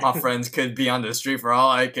 My friends could be on the street for all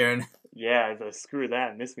I care. Yeah, screw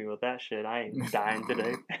that. Miss me with that shit. I ain't dying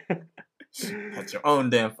today. That's your own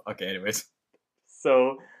damn. Okay, anyways.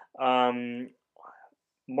 So, um,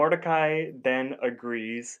 Mordecai then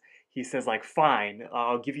agrees. He says, like, fine,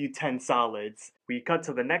 I'll give you 10 solids. We cut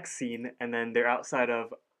to the next scene, and then they're outside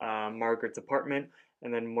of Margaret's apartment,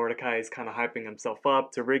 and then Mordecai is kind of hyping himself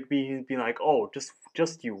up to Rigby. He's being like, oh,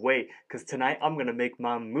 just you wait, because tonight I'm going to make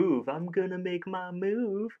my move. I'm going to make my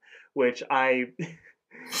move. Which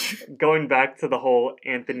going back to the whole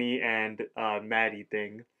Anthony and Maddie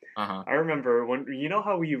thing, Uh-huh. I remember when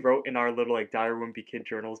how we wrote in our little like Diary Wimpy Kid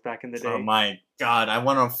journals back in the Oh day. my god, I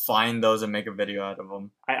want to find those and make a video out of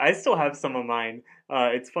them. I still have some of mine.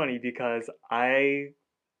 It's funny because I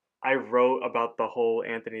wrote about the whole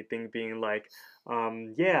Anthony thing being like,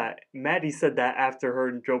 yeah, Maddie said that after her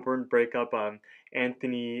and Joe Byrne break up,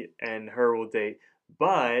 Anthony and her will date.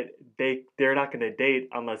 But they're not gonna date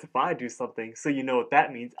unless if I do something. So you know what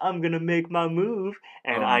that means. I'm gonna make my move.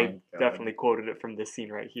 And Oh my I god. definitely quoted it from this scene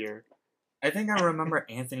right here. I think I remember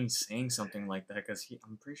Anthony saying something like that because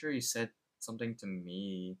I'm pretty sure he said something to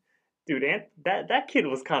me. Dude, that kid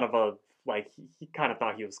was kind of a like he kind of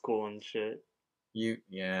thought he was cool and shit.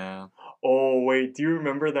 Yeah. Oh wait, do you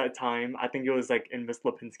remember that time? I think it was like in Miss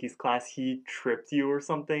Lipinski's class. He tripped you or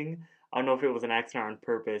something. I don't know if it was an accident or on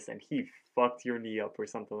purpose, and he fucked your knee up or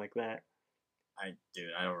something like that. Dude,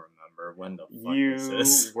 I don't remember when the fuck this You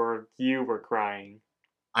is. were you were crying.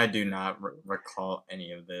 I do not recall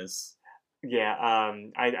any of this. Yeah.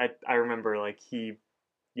 I remember like he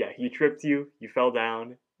tripped you. You fell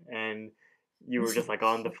down, and you were just like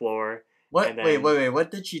on the floor, and What? Wait, then wait, wait.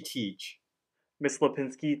 What did she teach? Miss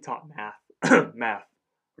Lipinski taught math. Math.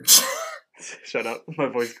 Shut up. My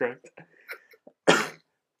voice cracked.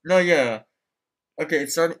 No, yeah. Okay,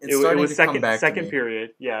 it's starting. It's It starting was to come second back to second me.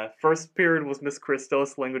 period. Yeah, first period was Miss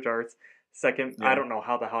Christos, language arts. Second, I Yeah, don't know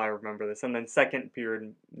how the hell I remember this. And then second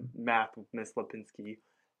period, math with Miss Lipinski.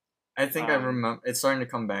 I think I Um, remember. It's starting to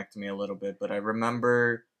come back to me a little bit, but I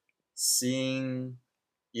remember seeing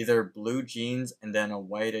either blue jeans and then a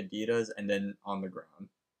white Adidas and then on the ground.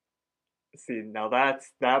 see, now that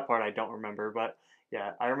part I don't remember, but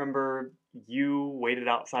yeah, I remember you waited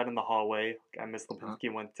outside in the hallway, and Miss Huh?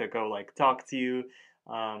 Lipinski went to go like talk to you,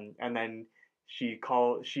 and then she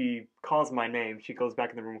calls my name. She goes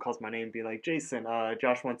back in the room, calls my name, be like, Jason,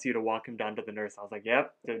 Josh wants you to walk him down to the nurse. I was like,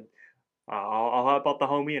 yep, dude, I'll help out the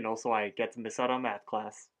homie, and also I get to miss out on math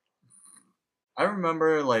class. I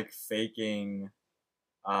remember like faking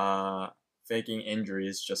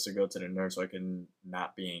injuries just to go to the nurse so I can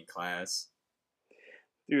not be in class.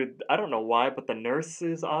 Dude, I don't know why, but the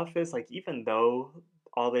nurse's office, like, even though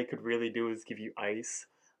all they could really do is give you ice,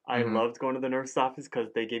 I Mm-hmm. loved going to the nurse's office because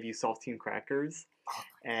they gave you saltine crackers. Oh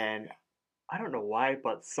And I don't know why,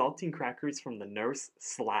 but saltine crackers from the nurse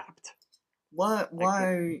slapped. what? Like,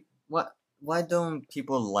 Why? What? Why don't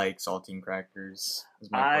people like saltine crackers? Is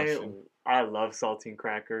my I question. I love saltine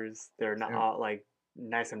crackers. They're not They're like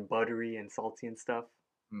nice and buttery and salty and stuff.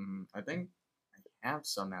 I think I have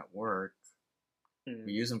some at work. We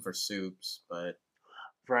Mm. use them for soups, but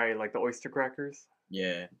Right, like the oyster crackers.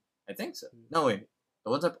 yeah, I think so. Mm. No wait,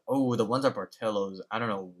 the ones at Portillo's. I don't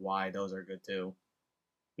know why those are good too.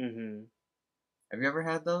 Mm-hmm. Have you ever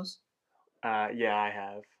had those? Yeah, I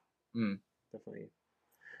have Hmm. definitely.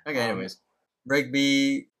 Okay. Um, Anyways,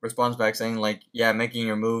 Rigby responds back saying like, "Yeah, making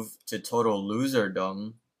your move to total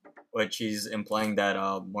loserdom," which he's implying that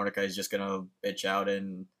Mordecai is just gonna bitch out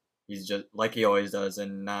and he's just like he always does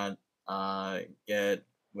and not get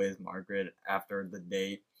with Margaret after the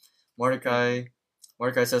date. mhm. Mordecai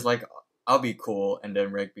Mordecai says like, "I'll be cool," and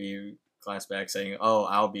then Rigby claps back saying, "Oh,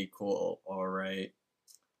 I'll be cool, all right,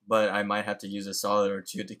 but I might have to use a solid or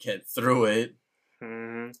two to get through it."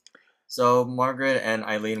 Mhm. So Margaret and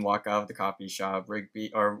Eileen walk out of the coffee shop.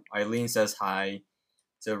 Rigby or Eileen says hi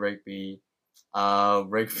to Rigby.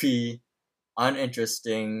 Rigby,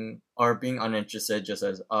 uninteresting or being uninterested, just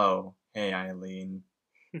says, "Oh, hey Eileen."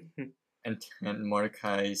 And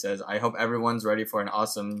Mordecai says, "I hope everyone's ready for an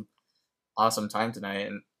awesome time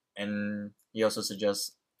tonight." And he also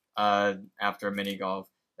suggests, after mini golf,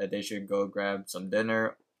 that they should go grab some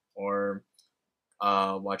dinner or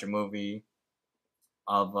watch a movie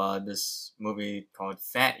of this movie called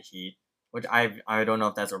Fat Heat, which I don't know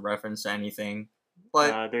if that's a reference to anything,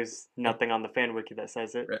 but There's nothing on the fan wiki that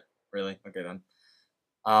says it. really okay then.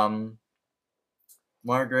 Um,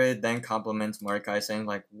 Margaret then compliments Mordecai, saying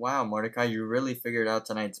like, "Wow, Mordecai, you really figured out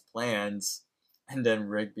tonight's plans." And then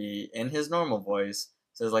Rigby, in his normal voice,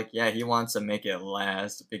 says like, "Yeah, he wants to make it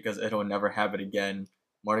last because it'll never happen again."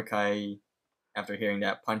 Mordecai, after hearing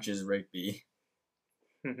that, punches Rigby.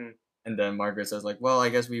 Mhm. And then Margaret says like, "Well, I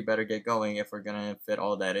guess we better get going if we're gonna fit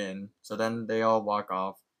all that in." So then they all walk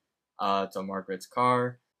off to Margaret's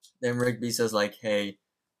car. Then Rigby says like, "Hey,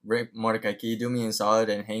 Mordecai, can you do me a solid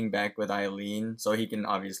and hang back with Eileen so he can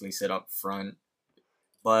obviously sit up front?"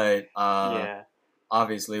 But Yeah.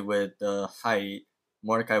 obviously with the height,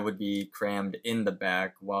 Mordecai would be crammed in the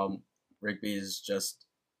back while Rigby is just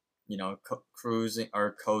cruising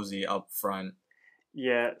or cozy up front.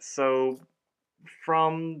 Yeah. So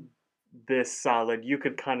from this solid, you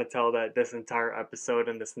could kind of tell that this entire episode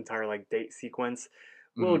and this entire like date sequence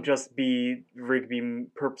will Mm, just be Rigby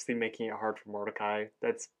purposely making it hard for Mordecai.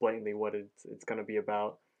 That's blatantly what it's gonna be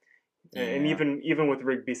about. And yeah, even with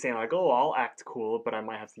Rigby saying like, "Oh, I'll act cool, but I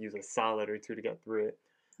might have to use a solid or two to get through it."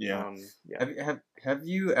 yeah. Yeah. Have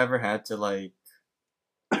you ever had to like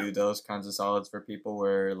do those kinds of solids for people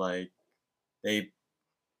where like they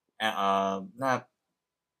not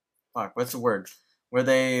fuck what's the word where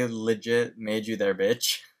they legit made you their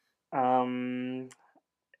bitch? Um.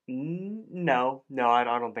 No, no, I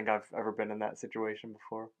don't think I've ever been in that situation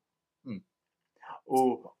before. Hmm.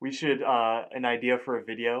 Oh, we should an idea for a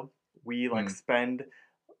video. We like Hmm. spend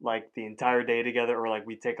like the entire day together or like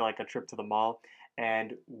we take like a trip to the mall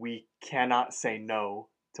and we cannot say no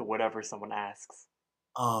to whatever someone asks.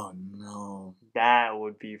 Oh no. That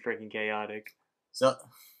would be freaking chaotic. So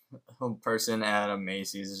a person at a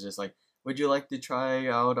Macy's is just like, "Would you like to try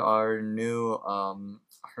out our new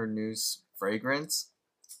fragrance?"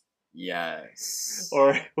 Yes.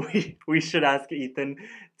 Or we should ask Ethan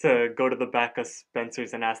to go to the back of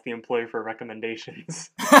Spencer's and ask the employee for recommendations.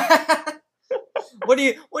 What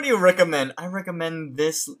do you recommend? I recommend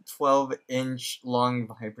this 12-inch long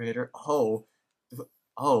vibrator. Oh,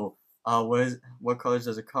 what colors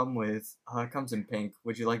does it come with? It comes in pink.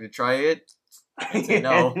 Would you like to try it? Can't say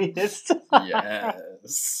no. Yes.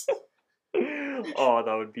 Yes. Oh,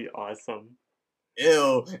 that would be awesome.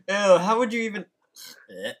 Ew, ew. How would you even?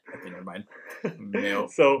 Okay, never mind. Male,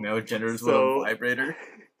 so male genitals with a so vibrator.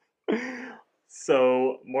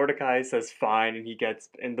 so Mordecai says fine and he gets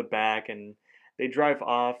in the back and they drive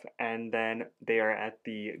off and then they are at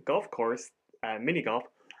the golf course mini golf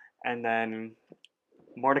and then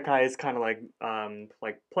Mordecai is kind of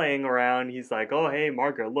like playing around. He's like, "Oh, hey,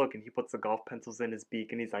 Margaret, look." And he puts the golf pencils in his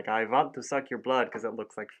beak and he's like, "I want to suck your blood because it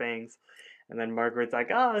looks like fangs." And then Margaret's like,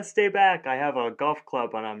 "Ah, stay back. I have a golf club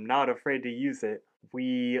and I'm not afraid to use it."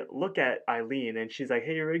 We look at Eileen and she's like,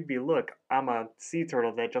 "Hey, Rigby, look. I'm a sea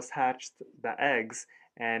turtle that just hatched the eggs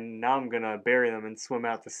and now I'm going to bury them and swim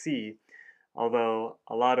out to sea. Although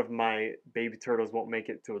a lot of my baby turtles won't make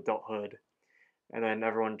it to adulthood." And then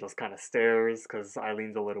everyone just kind of stares because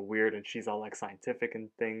Eileen's a little weird and she's all like scientific and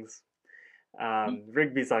things.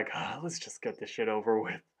 Rigby's like, let's just get this shit over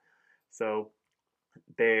with. So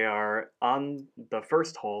they are on the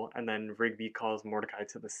first hole, and then Rigby calls Mordecai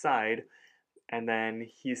to the side, and then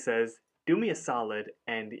he says, "Do me a solid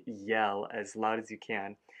and yell as loud as you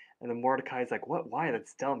can." And then Mordecai's like, "What? Why?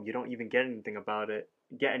 That's dumb. You don't even get anything out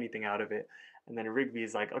of it." And then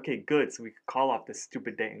Rigby's like, "Okay, good. So we could call off this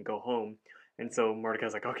stupid date and go home." And so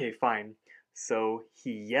Mordecai's like, "Okay, fine." So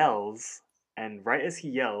he yells, and right as he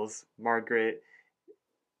yells, Margaret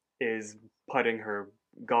is putting her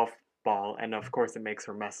golf ball, and of course it makes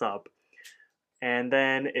her mess up. And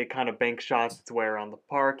then it kind of bank shots its way around the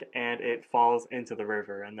park, and it falls into the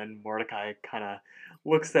river. And then Mordecai kind of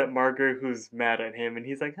looks at Margaret, who's mad at him, and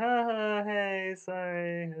he's like, "Ha ha, hey,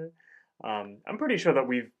 sorry." I'm pretty sure that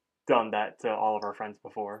we've done that to all of our friends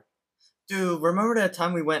before. Dude, remember that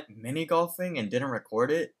time we went mini golfing and didn't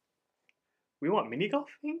record it? We want mini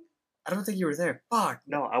golfing? I don't think you were there. Fuck.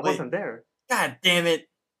 No, I Wait. wasn't there. God damn it.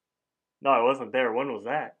 No, I wasn't there. When was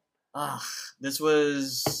that? This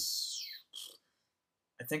was,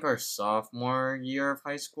 I think, our sophomore year of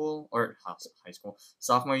high school, or high school,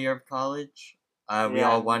 sophomore year of college. We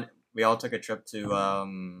all took a trip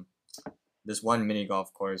to this one mini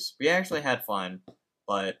golf course. We actually had fun,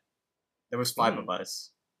 but there was 5 of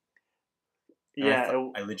us. And Yeah,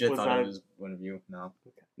 I legit thought it was one of you. No.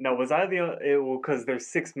 No, was I the because there's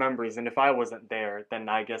 6 members, and if I wasn't there, then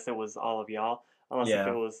I guess it was all of y'all. Unless if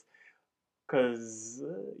it was, because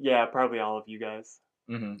yeah, probably all of you guys.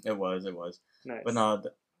 It was. Nice. But no,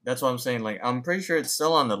 that's what I'm saying. Like, I'm pretty sure it's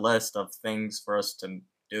still on the list of things for us to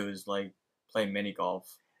do is like play mini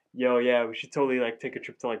golf. Yo, yeah, we should totally like take a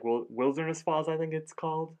trip to like Wilderness Falls, I think it's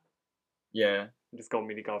called. Yeah. Just go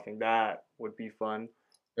mini golfing. That would be fun.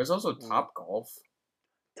 There's also Top Golf.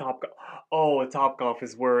 Oh, Top Golf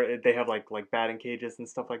is where they have like batting cages and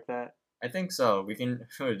stuff like that. I think so. We can.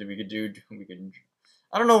 I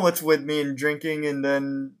don't know what's with me and drinking and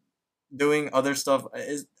then doing other stuff.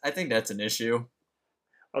 I think that's an issue.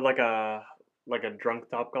 Or like a drunk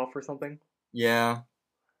Top Golf or something. Yeah.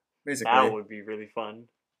 Basically. That would be really fun.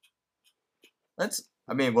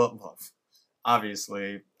 Well,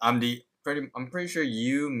 obviously, I'm pretty sure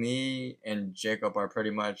you, me, and Jacob are pretty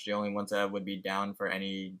much the only ones that would be down for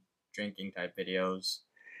any drinking type videos.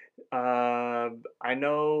 I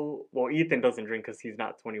know. Well, Ethan doesn't drink because he's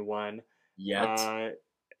not 21 yet.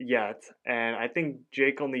 And I think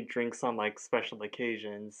Jake only drinks on like special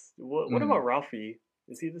occasions. What about Ralphie?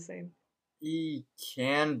 Is he the same? He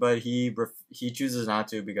can, but he chooses not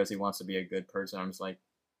to because he wants to be a good person. I'm just like,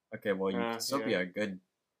 okay, well, you can still be a good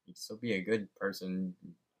person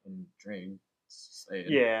and drink.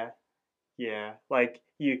 Yeah. Like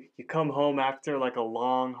you come home after like a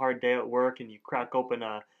long hard day at work and you crack open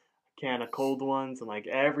a can of cold ones, and like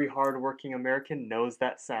every hardworking American knows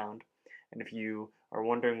that sound. And if you are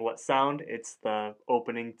wondering what sound, it's the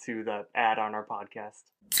opening to the ad on our podcast.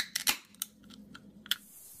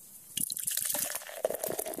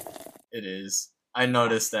 It is. I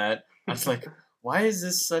noticed that. I was like, why is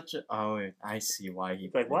this such a... Oh, I see why he...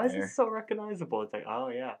 It's like, why is this so recognizable? It's like, oh,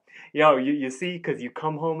 yeah. Yo, you see, because you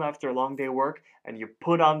come home after a long day of work and you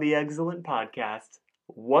put on the excellent podcast.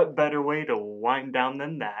 What better way to wind down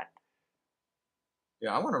than that?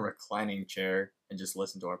 Yeah, I want a reclining chair and just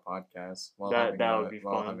listen to our podcast while that would be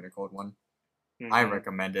fun. having a cold one. I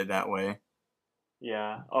recommend it that way.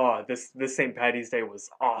 Yeah. Oh, this St. Patty's Day was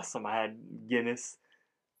awesome. I had Guinness.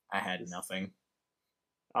 I had nothing.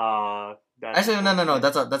 Actually, no.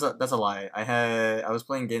 That's a lie. I was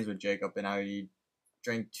playing games with Jacob and I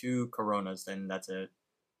drank 2 Coronas. Then that's it.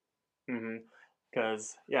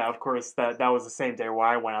 Because yeah, of course that was the same day where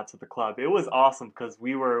I went out to the club. It was awesome because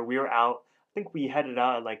we were out. I think we headed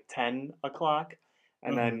out at like 10 o'clock,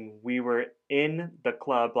 and then we were in the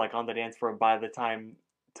club like on the dance floor by the time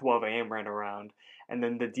 12 a.m. ran around, and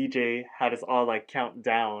then the DJ had us all like count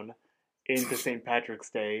down into St. Patrick's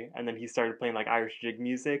Day, and then he started playing like Irish jig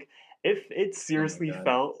music. It seriously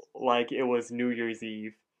felt like it was New Year's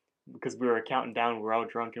Eve because we were counting down, we were all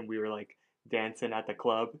drunk, and we were like dancing at the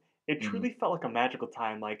club. It truly felt like a magical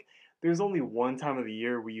time. Like there's only one time of the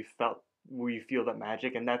year where you feel that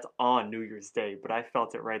magic, and that's on New Year's Day. But I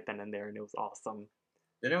felt it right then and there, and it was awesome.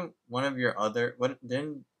 Didn't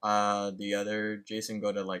the other Jason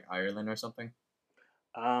go to like Ireland or something?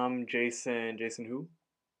 Jason who?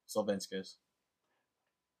 Solvinskis.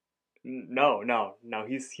 No,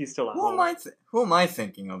 he's still at home. Who am I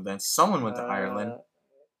thinking of then? Someone went to Ireland.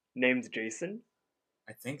 Named Jason?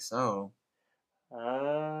 I think so.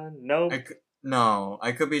 No. No,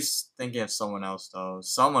 I could be thinking of someone else though.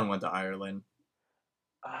 Someone went to Ireland.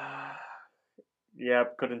 Yeah,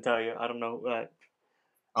 couldn't tell you. I don't know.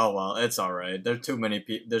 Oh well, it's all right. There's too many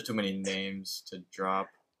names to drop.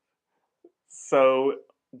 So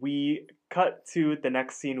we cut to the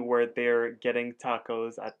next scene where they're getting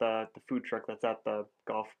tacos at the food truck that's at the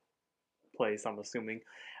golf place, I'm assuming.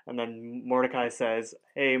 And then Mordecai says,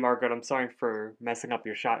 "Hey, Margaret, I'm sorry for messing up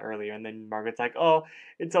your shot earlier." And then Margaret's like, "Oh,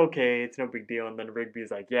 it's okay, it's no big deal." And then Rigby's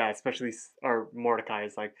like, "Yeah, or Mordecai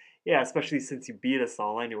is like, "Yeah, especially since you beat us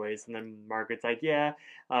all, anyways." And then Margaret's like, "Yeah,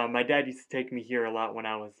 my dad used to take me here a lot when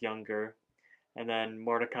I was younger." And then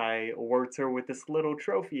Mordecai awards her with this little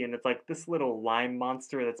trophy, and it's like this little lime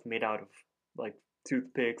monster that's made out of like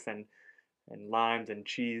toothpicks and limes and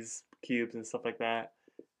cheese cubes and stuff like that.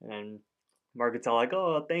 And Margaret's all like,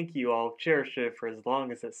 "Oh, thank you. I'll cherish it for as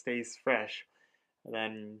long as it stays fresh." And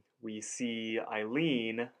then we see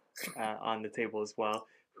Eileen on the table as well,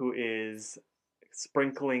 who is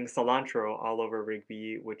sprinkling cilantro all over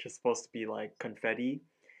Rigby, which is supposed to be like confetti.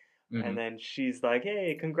 And then she's like,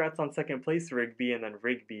 "Hey, congrats on second place, Rigby." And then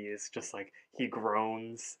Rigby is just like, he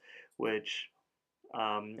groans, which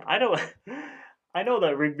I don't. I know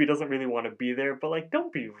that Rigby doesn't really want to be there, but like,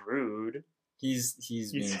 don't be rude. He's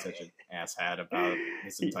being such an asshat about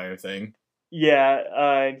this entire thing.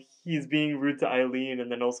 Yeah, he's being rude to Eileen, and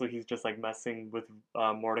then also he's just like messing with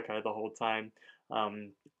Mordecai the whole time.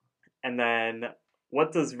 Um, and then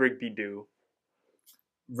what does Rigby do?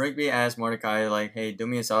 Rigby asks Mordecai, like, "Hey, do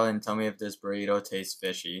me a solid and tell me if this burrito tastes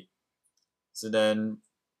fishy." So then,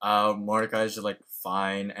 Mordecai's just like,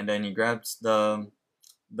 "Fine," and then he grabs the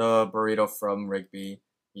burrito from Rigby.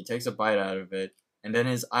 He takes a bite out of it, and then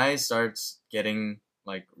his eyes starts getting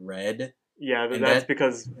like red. Yeah, And that's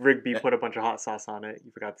because Rigby put a bunch of hot sauce on it.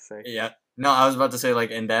 You forgot to say. Yeah, no, I was about to say like,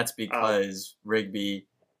 and that's because Rigby,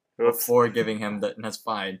 before giving him that's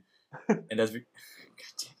fine, and that's.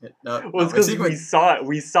 No, well, it's because we saw it.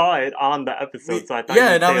 We saw it on the episode, so I thought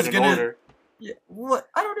yeah, you'd say it in order. Yeah, what?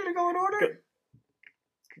 I don't need to go in order.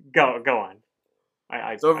 Go on.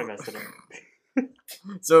 I messed it up.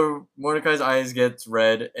 So Mordecai's eyes gets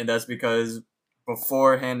red, and that's because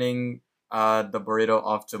before handing the burrito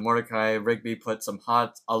off to Mordecai, Rigby put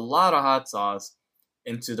a lot of hot sauce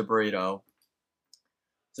into the burrito.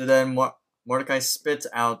 So then Mordecai spits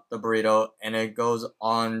out the burrito, and it goes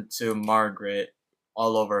on to Margaret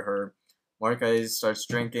all over her. Mordecai starts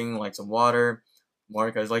drinking like some water.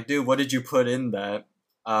 Mordecai's like, "Dude, what did you put in that?"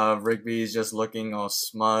 Rigby's just looking all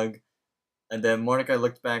smug. And then Mordecai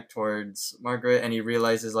looked back towards Margaret, and he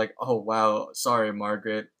realizes like, "Oh wow, sorry,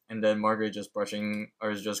 Margaret." And then Margaret is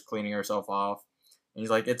just cleaning herself off. And he's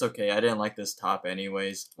like, "It's okay, I didn't like this top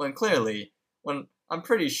anyways." When I'm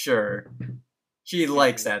pretty sure she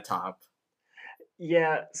likes that top.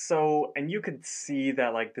 Yeah, so, and you could see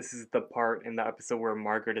that, like, this is the part in the episode where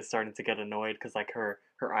Margaret is starting to get annoyed because, like, her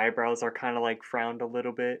eyebrows are kind of, like, frowned a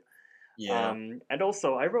little bit. Yeah. And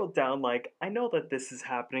also, I wrote down, like, I know that this is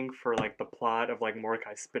happening for, like, the plot of, like,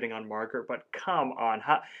 Mordecai spitting on Margaret, but come on,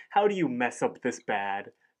 how do you mess up this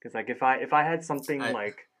bad? Because, like, if I had something,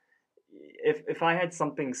 if I had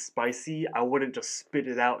something spicy, I wouldn't just spit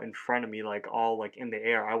it out in front of me, like, all, like, in the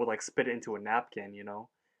air. I would, like, spit it into a napkin, you know?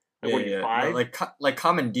 Like, what are you, 5? No, like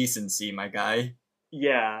common decency, my guy.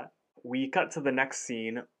 Yeah. We cut to the next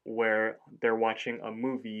scene where they're watching a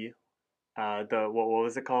movie. What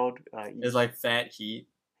was it called? It's like Fat Heat.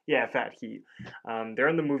 Yeah, Fat Heat. They're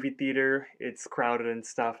in the movie theater. It's crowded and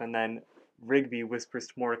stuff, and then Rigby whispers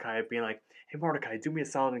to Mordecai, being like, "Hey, Mordecai, do me a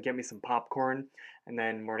solid and get me some popcorn." And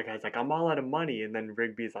then Mordecai's like, "I'm all out of money." And then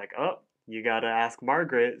Rigby's like, "Oh, you gotta ask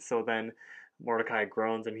Margaret." So then Mordecai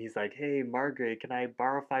groans, and he's like, "Hey, Margaret, can I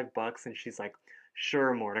borrow $5?" And she's like,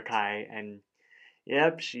 "Sure, Mordecai." And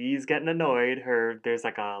yep, she's getting annoyed. There's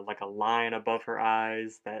like a line above her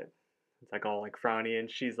eyes that it's like all like frowny,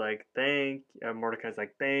 and she's like, Mordecai's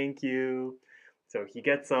like, "Thank you." So he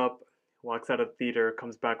gets up, walks out of the theater,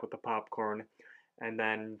 comes back with the popcorn, and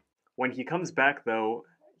then when he comes back though,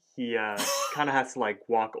 he kind of has to like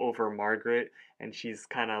walk over Margaret, and she's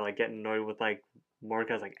kind of like getting annoyed with like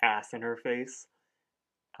Mordecai's like ass in her face.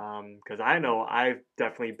 Because I know I've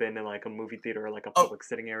definitely been in like a movie theater or like a public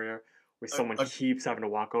sitting area where someone keeps having to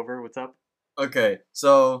walk over. What's up? Okay,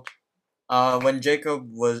 so when Jacob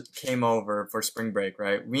came over for spring break,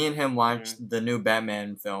 right? Me and him watched the new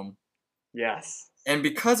Batman film. Yes. And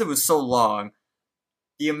because it was so long,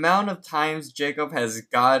 the amount of times Jacob has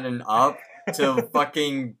gotten up to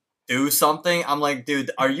fucking do something, I'm like,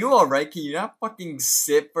 dude, are you alright? Can you not fucking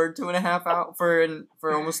sit for 2.5 hours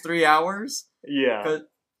for almost 3 hours? Yeah.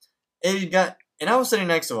 And I was sitting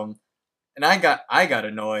next to him, and I got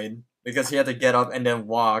annoyed because he had to get up and then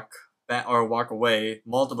walk away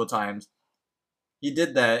multiple times. He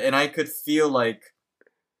did that, and I feel like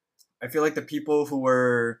the people who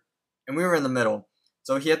were, and we were in the middle,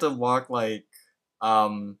 so he had to walk like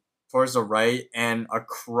towards the right and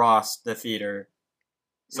across the theater.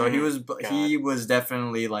 So he was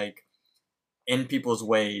definitely like in people's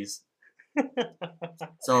ways.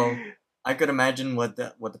 So I could imagine what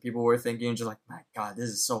the people were thinking, just like, my God, this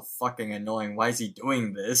is so fucking annoying. Why is he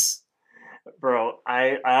doing this? Bro,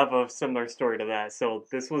 I have a similar story to that. So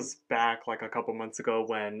this was back like a couple months ago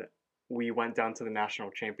when we went down to the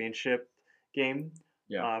national championship game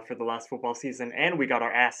Yeah. for the last football season, and we got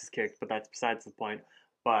our asses kicked, but that's besides the point.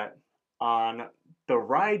 But on the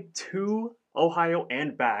ride to Ohio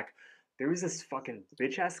and back, there was this fucking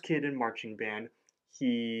bitch ass kid in marching band.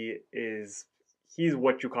 He's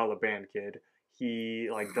what you call a band kid. He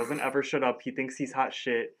like doesn't ever shut up. He thinks he's hot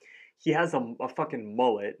shit. He has a fucking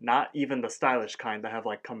mullet, not even the stylish kind that have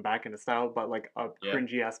like come back into style, but like a Yeah.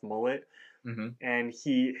 cringy ass mullet. Mm-hmm. And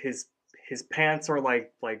his pants are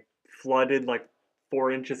like flooded like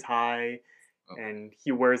 4 inches high, Oh. and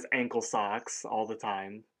he wears ankle socks all the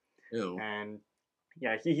time. Ew. And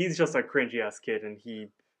yeah, he's just a cringy ass kid, and he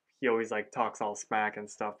always like talks all smack and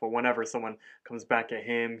stuff. But whenever someone comes back at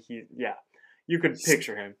him, you could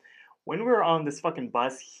picture him. When we were on this fucking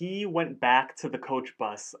bus, he went back to the coach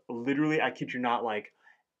bus. Literally, I kid you not, like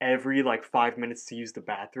every like 5 minutes to use the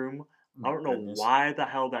bathroom. Oh, I don't know goodness. why the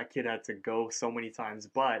hell that kid had to go so many times,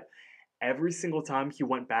 but every single time he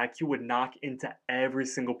went back, he would knock into every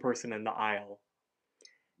single person in the aisle.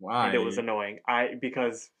 Why? And it was annoying.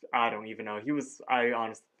 Because I don't even know. I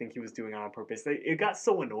honestly think he was doing it on purpose. It got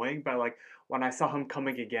so annoying, but like when I saw him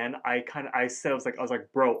coming again, I said I was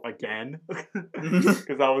like, bro, again,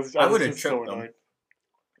 because I was would've just so tripped him. annoyed.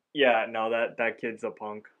 Yeah, no, that kid's a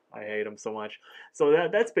punk. I hate him so much. So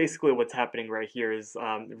that's basically what's happening right here. Is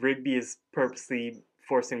Rigby is purposely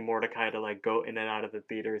forcing Mordecai to like go in and out of the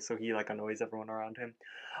theater, so he like annoys everyone around him.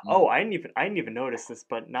 Oh, I didn't even notice this,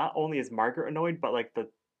 but not only is Margaret annoyed, but like the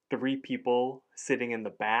three people sitting in the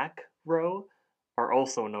back row are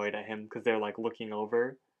also annoyed at him because they're like looking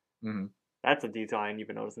over. Mm-hmm. That's a detail I didn't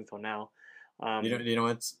even notice until now. You know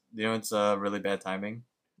what's really bad timing?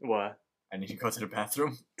 What? I need to go to the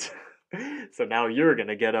bathroom. So now you're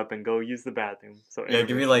gonna get up and go use the bathroom. So Yeah,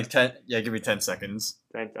 give me like 10. Yeah, give me 10 seconds.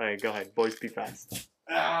 All right, go ahead, boys. Be fast.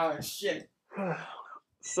 Ah, shit.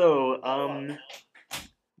 So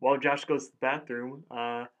while Josh goes to the bathroom,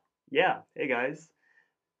 yeah, hey guys,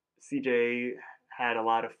 CJ had a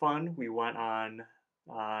lot of fun. We went on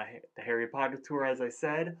the Harry Potter tour, as I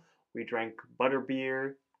said. We drank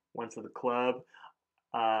butterbeer, went to the club.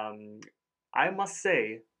 I must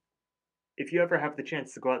say, if you ever have the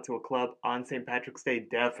chance to go out to a club on St. Patrick's Day,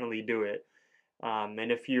 definitely do it.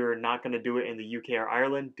 And if you're not going to do it in the UK or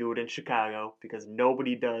Ireland, do it in Chicago because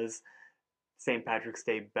nobody does St. Patrick's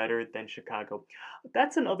Day better than Chicago.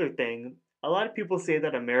 That's another thing. A lot of people say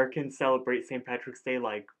that Americans celebrate St. Patrick's Day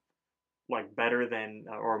like better than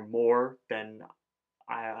or more than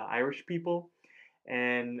Irish people,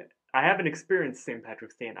 and I haven't experienced St.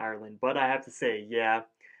 Patrick's Day in Ireland, but I have to say, yeah,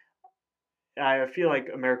 I feel like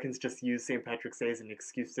Americans just use St. Patrick's Day as an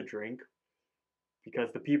excuse to drink because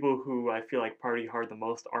the people who I feel like party hard the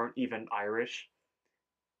most aren't even Irish,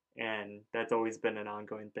 and that's always been an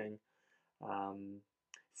ongoing thing. Um,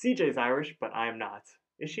 CJ's Irish, but I'm not.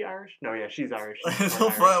 Is she Irish? No, yeah, she's Irish. She's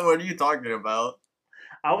born Irish. What are you talking about?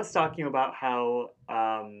 I was talking about how.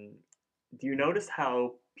 Do you notice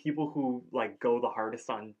how people who like go the hardest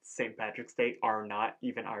on St. Patrick's Day are not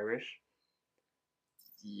even Irish?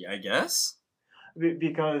 Yeah, I guess.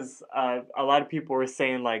 Because a lot of people were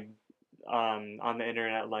saying like on the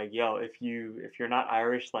internet like, yo, if you're not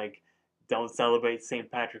Irish, like don't celebrate St.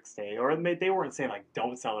 Patrick's Day, or they weren't saying like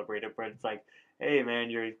don't celebrate it, but it's like, hey man,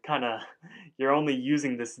 you're only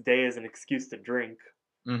using this day as an excuse to drink.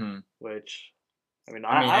 Mm-hmm. Which, I mean,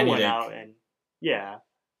 I mean, I went out and yeah.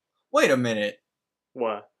 Wait a minute.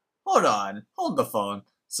 What? Hold on. Hold the phone.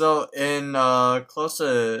 So in close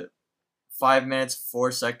to 5 minutes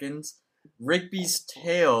 4 seconds, Rigby's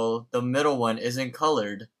tail, the middle one, isn't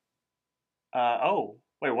colored. Oh,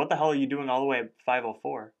 wait, what the hell are you doing all the way at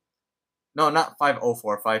 5:04? No, not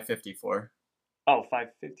 5:04, 5:54. Oh,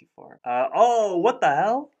 5:54. Oh, what the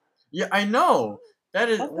hell? Yeah, I know. That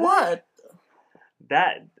is what?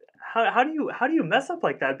 That how do you mess up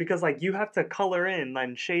like that? Because like you have to color in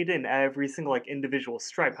and shade in every single like individual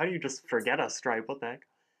stripe. How do you just forget a stripe? What the heck?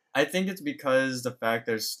 I think it's because the fact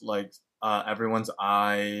there's like everyone's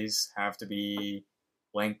eyes have to be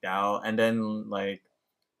blanked out, and then like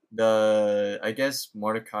I guess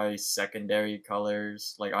Mordecai's secondary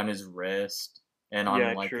colors like on his wrist and on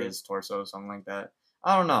Yeah, like true. his torso, something like that.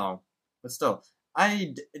 I don't know, but still,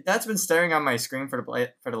 that's been staring on my screen for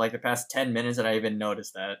the past 10 minutes, and I even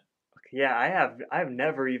noticed that. Yeah, I've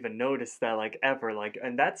never even noticed that like ever like,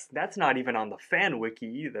 and that's not even on the fan wiki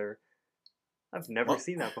either. I've never Well,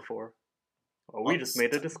 seen that before. Well, we well, just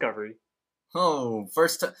made a discovery. Oh,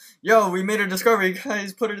 first time. Yo, we made a discovery,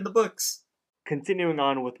 guys. Put it in the books. Continuing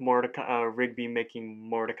on with Rigby making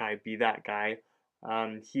Mordecai be that guy.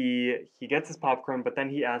 He gets his popcorn, but then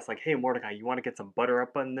he asks like, "Hey Mordecai, you want to get some butter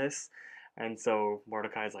up on this?" And so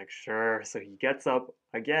Mordecai's like, "Sure." So he gets up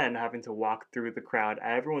again, having to walk through the crowd.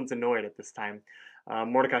 Everyone's annoyed at this time.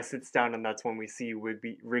 Mordecai sits down, and that's when we see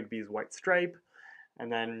Rigby's white stripe,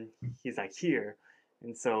 and then he's like, "Here,"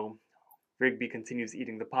 and so Rigby continues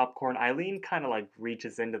eating the popcorn. Eileen kind of like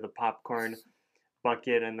reaches into the popcorn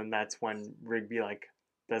bucket, and then that's when Rigby like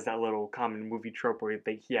does that little common movie trope where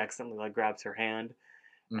he accidentally like grabs her hand,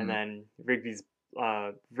 and Mm. then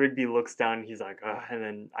Rigby looks down, and he's like, ugh, and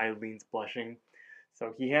then Eileen's blushing,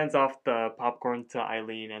 so he hands off the popcorn to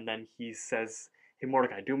Eileen, and then he says, "Hey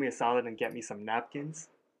Mordecai, do me a solid and get me some napkins."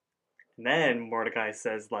 And then Mordecai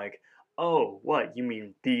says like, "Oh, what, you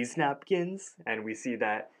mean these napkins?" And we see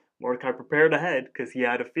that Mordecai prepared ahead because he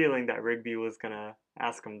had a feeling that Rigby was gonna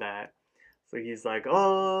ask him that. So he's like,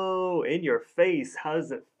 "Oh, in your face. How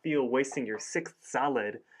does it feel wasting your sixth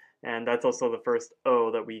salad?" And that's also the first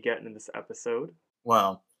 "oh" that we get in this episode.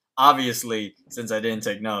 Well, obviously, since I didn't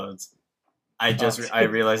take notes, I Oh,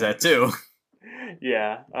 realized that too.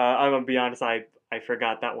 yeah. I'm gonna be honest. I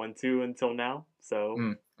forgot that one too until now.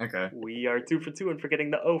 So Okay. we are 2 for 2 in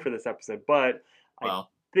forgetting the "o" for this episode. But I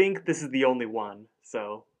Well, think this is the only one.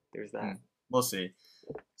 So there's that. we'll see.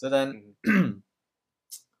 So then, Mhm.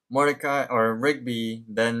 Mordecai or Rigby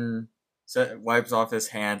then wipes off his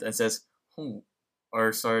hands and says, "Hmm,"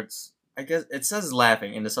 or starts. I guess it says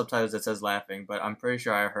laughing in the subtitles. It says laughing, but I'm pretty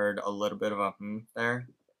sure I heard a little bit of a there.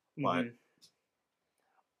 But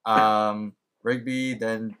Mhm. Rigby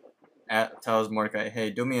then tells Mordecai, "Hey,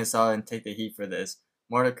 do me a solid and take the heat for this."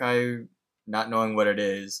 Mordecai, not knowing what it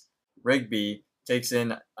is, Rigby takes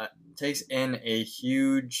in a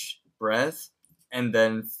huge breath and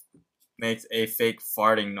then makes a fake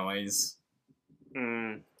farting noise,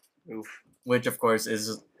 Mm. Oof. which of course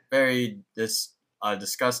is very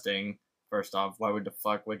disgusting. First off, why would the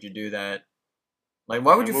fuck would you do that? Like,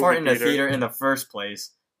 why In would a you movie fart in the theater. theater in the first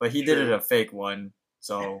place? But he did it True. a fake one,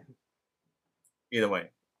 so either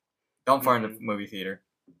way, don't fart in the Mhm. movie theater.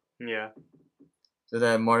 Yeah. So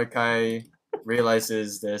then Mordecai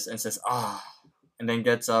realizes this and says, "Ah," and then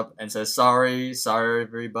gets up and says, "Sorry, sorry,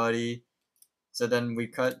 everybody." So then we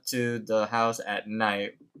cut to the house at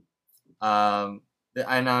night. Um,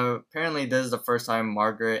 and apparently this is the first time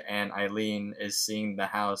Margaret and Eileen is seeing the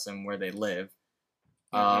house and where they live.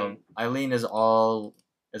 Mhm. Eileen is all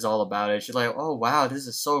about it. She's like, "Oh wow, this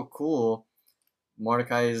is so cool."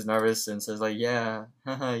 Mordecai is nervous and says like, "Yeah,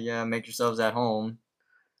 yeah, make yourselves at home."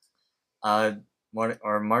 Uh,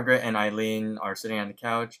 Margaret and Eileen are sitting on the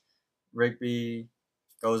couch. Rigby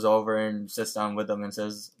goes over and sits down with them and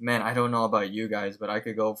says, "Man, I don't know about you guys, but I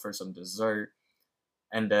could go for some dessert."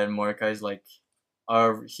 And then Mordecai's like,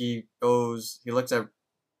 he looks at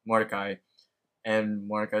Mordecai, and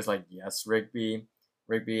Mordecai's like, "Yes, Rigby."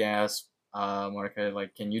 Rigby asks, Mordecai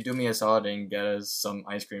like, "Can you do me a solid and get us some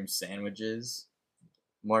ice cream sandwiches?"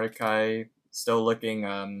 Mordecai, still looking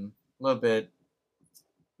a little bit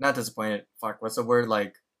not disappointed. Fuck, what's the word?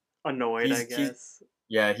 Like Annoyed, I he's guess.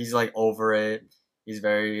 yeah, he's like over it. He's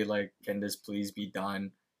very like, "Can this please be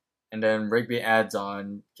done?" And then Rigby adds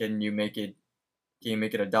on, Can you make it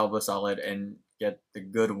a double solid and get the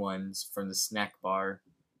good ones from the snack bar?"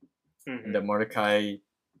 And then Mhm. Mordecai,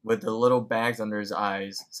 with the little bags under his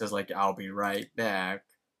eyes, says like, "I'll be right back,"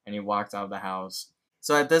 and he walks out of the house.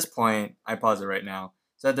 So at this point, I pause it right now.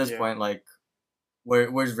 So at this Yeah. point, like,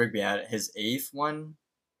 where's Rigby at? His eighth one?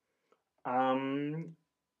 Um.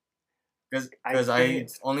 I Because I think.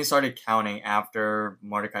 only started counting after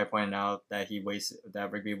Mordecai pointed out that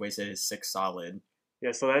Rigby wasted his sixth solid.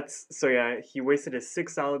 Yeah. So. Yeah. He wasted his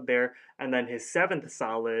sixth solid there, and then his seventh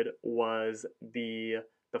solid was the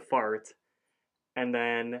fart, and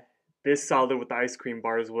then this solid with the ice cream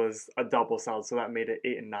bars was a double solid, so that made it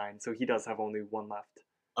 8 and 9. So he does have only one left.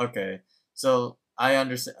 Okay, so I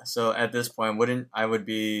understand. So at this point, wouldn't I would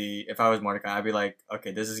be if I was Mordecai, I'd be like,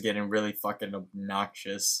 okay, this is getting really fucking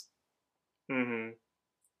obnoxious, Mhm.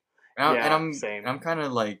 and Yeah. I'm Same. kind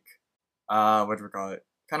of like, what do we call it?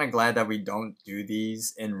 Kind of glad that we don't do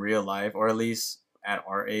these in real life, or at least at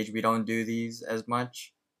our age, we don't do these as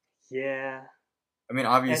much. Yeah. I mean,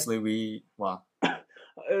 And obviously we well,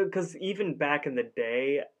 because even back in the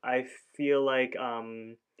day, I feel like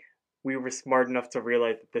we were smart enough to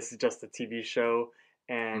realize that this is just a TV show,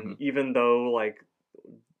 and mhm. even though like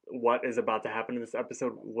what is about to happen in this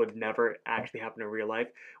episode would never actually happen in real life,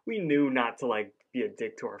 we knew not to like be a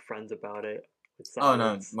dick to our friends about it with Oh no,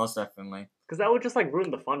 solids, most definitely. because that would just like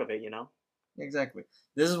ruin the fun of it, you know? Exactly.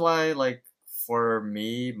 This is why, like, for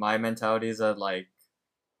me, my mentality is that like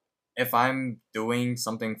if I'm doing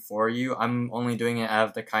something for you, I'm only doing it out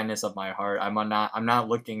of the kindness of my heart. I'm not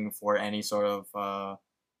looking for any sort of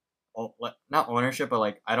not ownership, but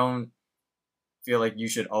like I don't feel like you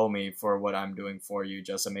should owe me for what I'm doing for you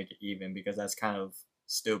just to make it even because that's kind of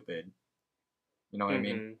stupid. You know what I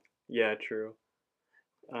mean? Mm-hmm. Yeah, true.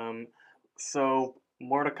 Um, so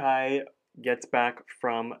Mordecai gets back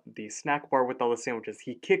from the snack bar with all the sandwiches.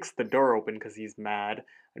 He kicks the door open because he's mad.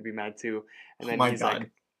 I'd be mad too. And Oh then my he's god.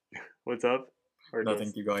 like, "What's up?" Or Nothing,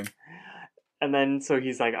 just. keep going. And then so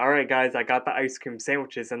he's like, "All right, guys, I got the ice cream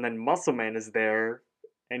sandwiches." And then Muscle Man is there,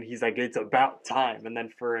 and he's like, "It's about time." And then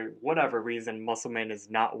for whatever reason, Muscle Man is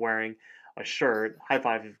not wearing a shirt. High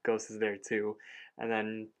Five if Ghost is there too. And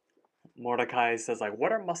then Mordecai says like,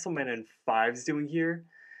 "What are Muscle Man and Fives doing here?"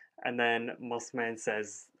 And then Muscleman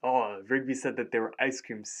says, "Oh, Rigby said that there were ice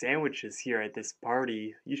cream sandwiches here at this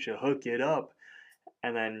party. You should hook it up."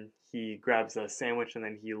 And then he grabs a sandwich and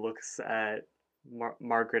then he looks at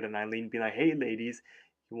Margaret and Eileen, being like, "Hey, ladies,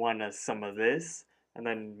 you want some of this?" And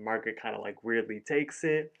then Margaret kind of like weirdly takes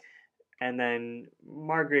it. And then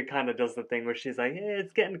Margaret kind of does the thing where she's like, "Hey,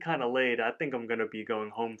 it's getting kind of late. I think I'm going to be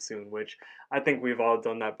going home soon," which I think we've all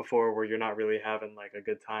done that before where you're not really having like a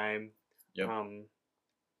good time. Yep. Um,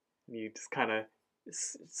 you just kind of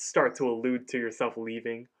start to allude to yourself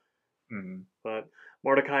leaving. Mm-hmm. But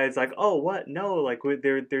Mordecai is like, "Oh, what? No, like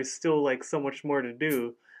there's still like so much more to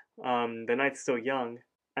do. The night's still young."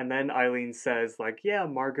 And then Eileen says, like, "Yeah,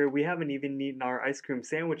 Margaret, we haven't even eaten our ice cream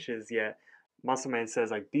sandwiches yet." Muscleman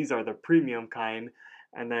says, like, "These are the premium kind."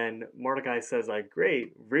 And then Mordecai says, like,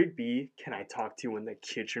 "Great, Rigby, can I talk to you in the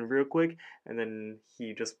kitchen real quick?" And then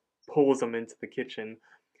he just pulls him into the kitchen.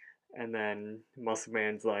 And then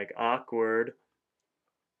Muscleman's like, "Awkward."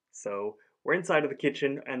 So we're inside of the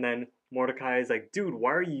kitchen, and then Mordecai is like, "Dude,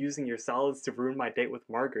 why are you using your salads to ruin my date with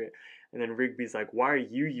Margaret?" And then Rigby's like, "Why are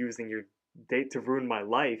you using your date to ruin my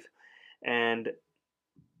life?" And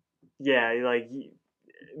yeah, like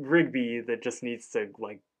Rigby that just needs to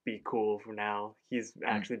like be cool for now. He's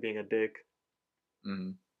actually being a dick.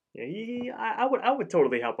 Mm-hmm. Yeah, I would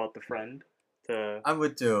totally help out the friend to. I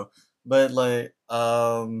would too, but like,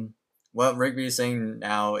 what Rigby is saying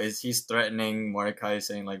now is he's threatening Mordecai,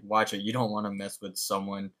 saying like, "Watch it, you don't want to mess with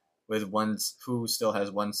someone with who still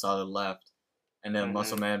has one solid left." And then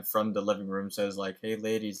Muscle Mhm. Man from the living room says like, "Hey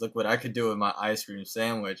ladies, look what I could do with my ice cream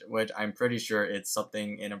sandwich," which I'm pretty sure it's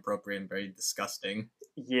something inappropriate and very disgusting.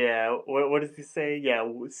 Yeah, what does he say? Yeah,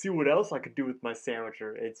 see what else I could do with my sandwich.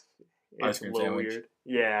 Or Ice it's a cream little sandwich. weird.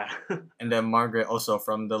 Yeah. And then Margaret also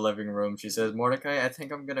from the living room, she says, "Mordecai, I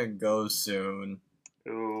think I'm gonna go soon."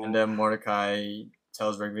 And Ooh. then Mordecai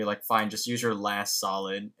tells Rigby, like, fine, just use your last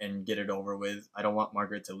solid and get it over with. I don't want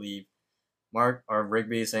Margaret to leave.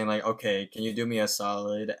 Rigby is saying, like, okay, can you do me a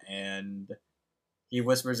solid? And he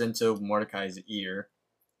whispers into Mordecai's ear.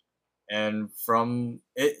 And from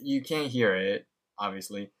it, you can't hear it,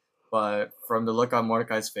 obviously. But from the look on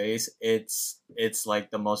Mordecai's face, it's like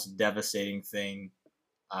the most devastating thing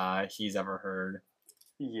he's ever heard.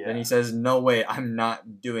 Then he Yeah. says, "No way, I'm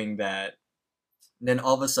not doing that." Then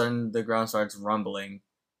all of a sudden, the ground starts rumbling.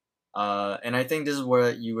 And I think this is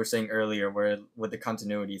what you were saying earlier, where with the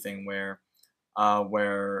continuity thing, where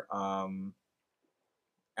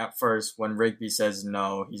at first when Rigby says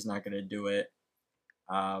no, he's not gonna do it.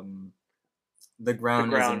 Um, the The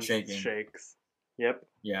ground isn't ground shaking. shakes. Yep.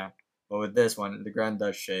 Yeah, but with this one, the ground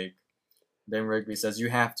does shake. Then Rigby says, "You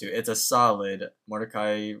have to. It's a solid."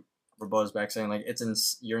 Mordecai rebels back, saying, "Like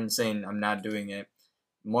you're insane. I'm not doing it."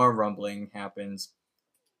 More rumbling happens.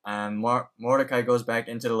 And Mordecai goes back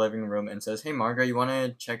into the living room and says, "Hey, Margaret, you want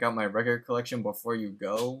to check out my record collection before you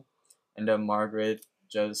go?" And then Margaret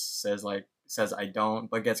just says I don't,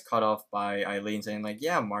 but gets cut off by Eileen saying like,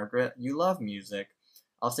 "Yeah, Margaret, you love music.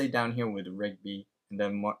 I'll stay down here with Rigby." And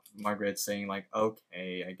then Margaret's saying like,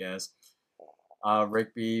 "Okay, I guess."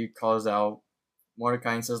 Rigby calls out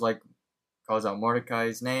Mordecai and says like, calls out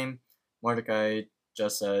Mordecai's name. Mordecai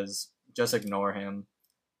just says, "Just ignore him."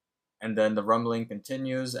 And then the rumbling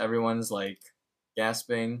continues. Everyone's like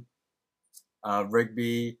gasping.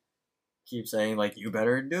 Rigby keeps saying like, "You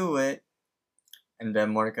better do it," and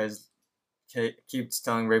then Mordecai keeps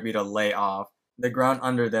telling Rigby to lay off. The ground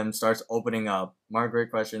under them starts opening up. Margaret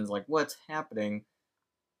questions like, "What's happening?"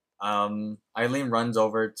 Eileen runs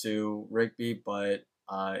over to Rigby, but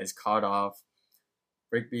is caught off.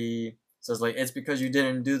 Rigby says like, "It's because you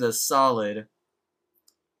didn't do the solid,"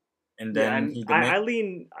 and Yeah, then and he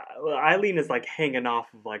demands. Eileen is like hanging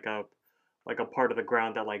off of like a part of the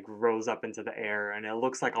ground that like rose up into the air, and it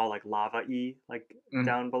looks like all like lava y like Mm,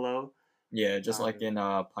 down below. Yeah, just like Um, in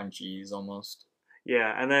Punchies almost.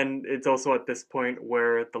 yeah, and then it's also at this point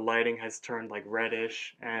where the lighting has turned like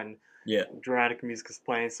reddish and Yeah. dramatic music is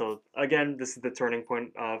playing. So again, this is the turning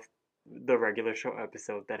point of the regular show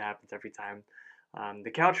episode that happens every time.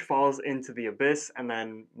 The couch falls into the abyss, and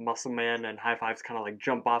then Muscle Man and High Fives kind of like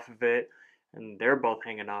jump off of it, and they're both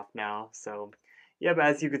hanging off now. So yeah, but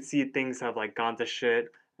as you could see, things have like gone to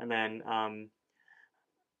shit, and then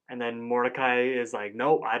Mordecai is like,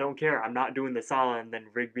 nope, I don't care. I'm not doing this all. And then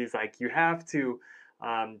Rigby's like, you have to.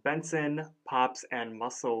 Benson, Pops, and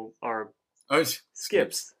Muscle are Oh, skips.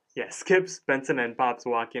 Skips. Yeah, Skips, Benson, and Pops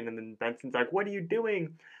walk in, and then Benson's like, what are you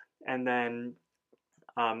doing? And then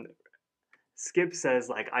um, Skip says,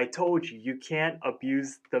 like, I told you, you can't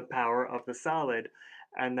abuse the power of the solid.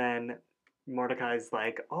 And then Mordecai's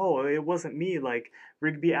like, oh, it wasn't me. Like,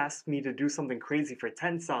 Rigby asked me to do something crazy for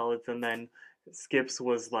 10 solids. And then Skips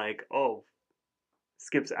was like, oh,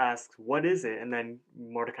 Skips asks, what is it? And then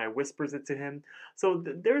Mordecai whispers it to him. So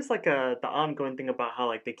there's like the ongoing thing about how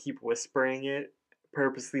like they keep whispering it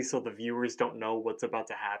purposely so the viewers don't know what's about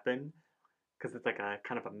to happen because it's like a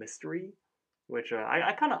kind of a mystery, which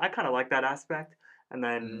I kind of like that aspect. And Mm.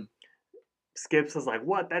 then Skips is like,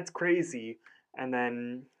 what? That's crazy. And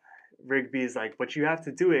then Rigby's like, but you have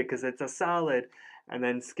to do it because it's a solid. And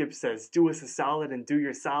then Skip says, do us a solid and do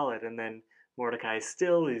your solid. And then Mordecai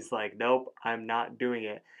still is like, nope, I'm not doing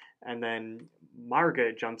it. And then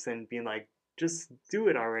Margaret jumps in, being like, just do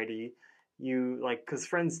it already. You like, because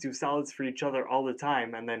friends do solids for each other all the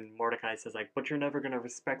time. And then Mordecai says, like, but you're never going to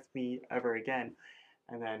respect me ever again.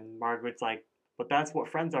 And then Margaret's like, but that's what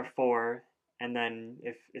friends are for. And then,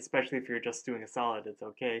 especially if you're just doing a solid, it's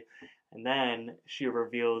okay. And then she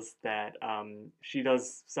reveals that she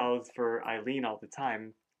does solids for Eileen all the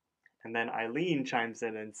time. And then Eileen chimes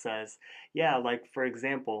in and says, yeah, like for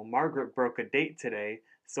example, Margaret broke a date today,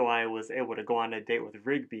 so I was able to go on a date with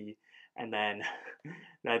Rigby. And then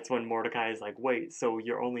that's when Mordecai is like, wait, so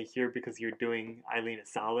you're only here because you're doing Eileen a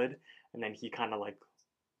solid? And then he kind of like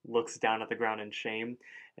looks down at the ground in shame.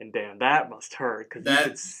 And damn, that must hurt because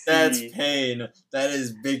That's pain. That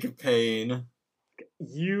is big pain.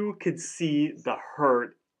 you could see the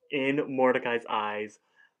hurt in Mordecai's eyes.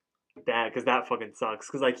 Because that fucking sucks.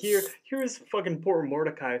 Because like here's fucking poor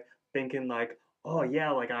Mordecai thinking like, oh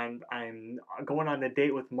yeah, like I'm going on a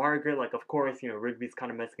date with Margaret. Like of course Rigby's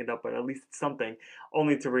kind of messing it up, but at least it's something.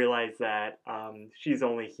 Only to realize that she's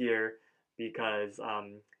only here because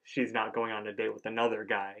she's not going on a date with another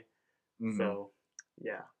guy. Mm-hmm. So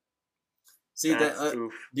yeah, See that? that's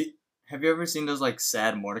oof. Have you ever seen those like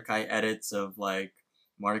sad Mordecai edits of like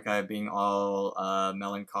Mordecai being all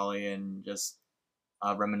melancholy and just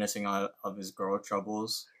reminiscing of his girl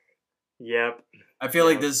troubles? Yep. I feel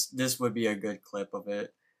like Yep. this would be a good clip of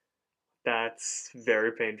it. That's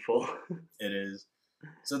very painful. It is.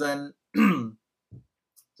 So then,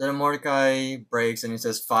 then Mordecai breaks and he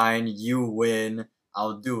says, "Fine, you win.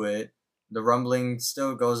 I'll do it." The rumbling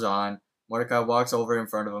still goes on. Mordecai walks over in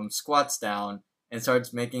front of him, squats down, and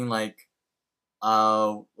starts making like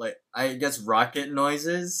I guess rocket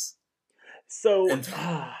noises. So, And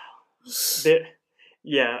there,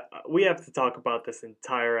 yeah, we have to talk about this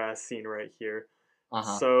entire scene right here.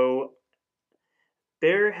 uh-huh. So,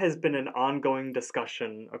 there has been an ongoing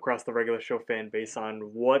discussion across the regular show fan base on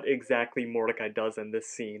what exactly Mordecai does in this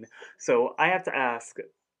scene. So, I have to ask,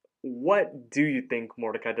 what do you think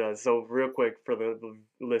Mordecai does? So, real quick for the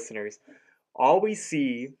listeners, all we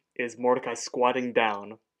see is Mordecai squatting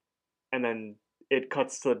down, and then it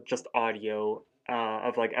cuts to just audio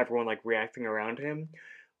of like everyone like reacting around him.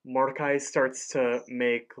 Mordecai starts to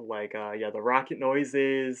make like the rocket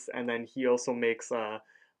noises, and then he also makes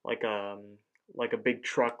like like a big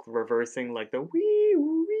truck reversing like the wee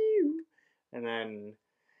wee, and then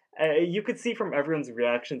you could see from everyone's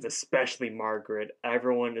reactions, especially Margaret.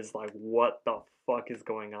 Everyone is like, "What the fuck is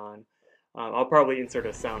going on?" I'll probably insert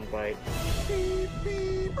a sound bite.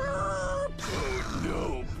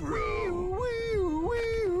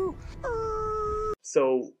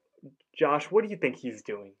 So, Josh, what do you think he's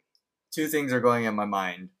doing? Two things are going in my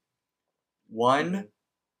mind. One, Mhm.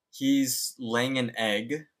 he's laying an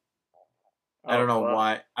egg. I Oh, don't know fuck.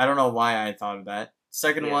 why. I don't know why I thought of that.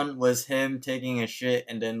 Second Yeah. one was him taking a shit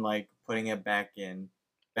and then like putting it back in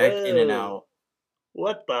and out.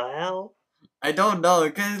 What the hell? I don't know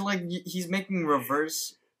because like he's making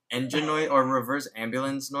reverse engine noise or reverse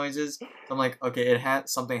ambulance noises. So I'm like, okay,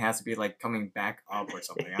 something has to be like coming back up or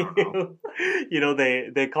something. I don't know.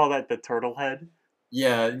 They call that the turtle head.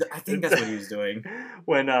 Yeah, I think It's that's what he was doing.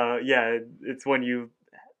 when it's when you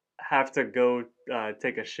have to go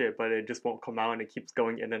take a shit, but it just won't come out, and it keeps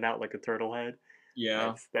going in and out like a turtle head.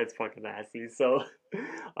 Yeah. That's fucking nasty. So,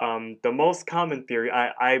 the most common theory,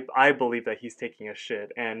 I believe that he's taking a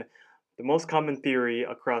shit, and the most common theory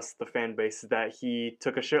across the fan base is that he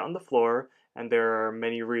took a shit on the floor, and there are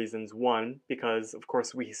many reasons. One, because of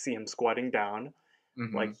course we see him squatting down,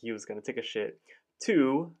 Mm-hmm. like he was gonna take a shit.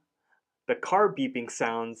 Two, the car beeping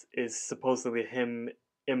sounds is supposedly him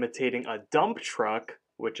imitating a dump truck,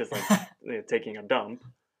 which is like taking a dump.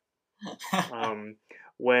 Um,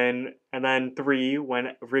 and then three,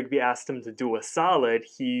 when Rigby asked him to do a solid,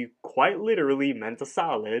 he quite literally meant a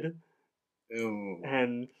solid. Ooh.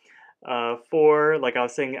 And four, like I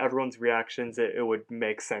was saying, everyone's reactions, it would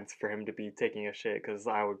make sense for him to be taking a shit because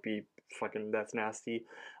I would be fucking, that's nasty.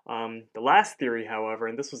 The last theory, however,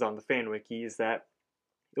 and this was on the fan wiki, is that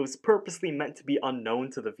it was purposely meant to be unknown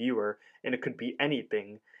to the viewer and it could be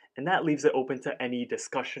anything. And that leaves it open to any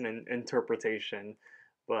discussion and interpretation.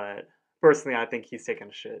 But personally, I think he's taking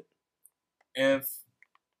a shit.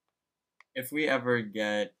 If we ever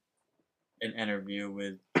get an interview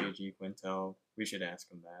with JG Quintel, we should ask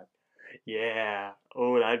him that. Yeah.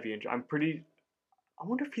 Oh, that'd be interesting. I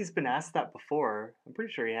wonder if he's been asked that before. I'm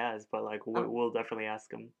pretty sure he has, but like we'll definitely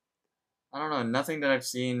ask him. I don't know, nothing that I've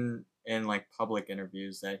seen in like public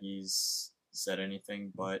interviews that he's said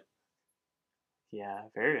anything, but Yeah,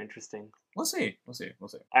 very interesting. we'll see. We'll see. We'll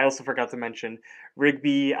see. I also forgot to mention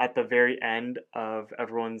Rigby at the very end of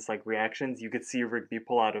everyone's like reactions. You could see Rigby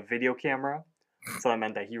pull out a video camera, so that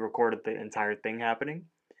meant that he recorded the entire thing happening.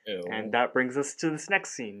 Ew. And that brings us to this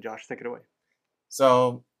next scene. Josh, take it away.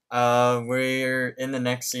 So, we're in the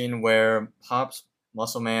next scene where Pops,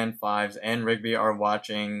 Muscleman, Fives, and Rigby are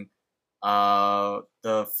watching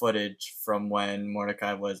the footage from when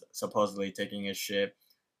Mordecai was supposedly taking his shit.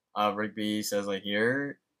 Rigby says like,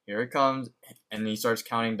 here it comes, and he starts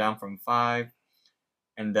counting down from 5,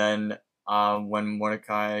 and then when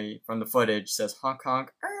Mordecai from the footage says honk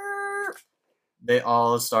honk, they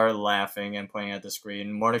all start laughing and pointing at the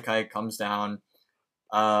screen. Mordecai comes down,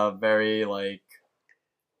 very like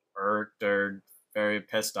irked or very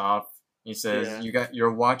pissed off. He says, Yeah.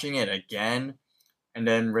 You're watching it again?" And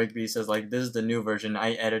then Rigby says, like, "This is the new version.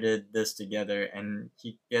 I edited this together." And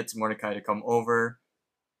he gets Mordecai to come over.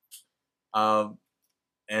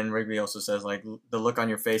 And Rigby also says, like, "The look on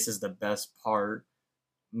your face is the best part."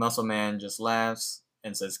 Muscle Man just laughs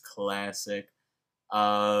and says, "Classic."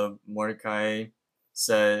 Mordecai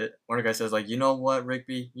says, like, "You know what,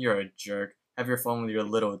 Rigby? You're a jerk. Have your phone with your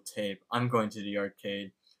little tape. I'm going to the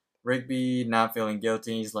arcade." Rigby, not feeling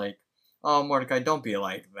guilty, he's like, "Oh, Mordecai, don't be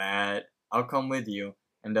like that. I'll come with you."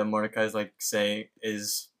 And then Mordecai's like,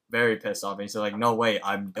 is very pissed off. And he's like, "No way,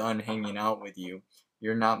 I'm done hanging out with you.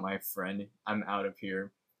 You're not my friend. I'm out of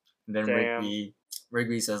here." And then Damn.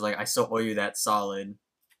 Rigby says, like, "I still owe you that solid."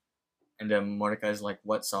 And then Mordecai's like,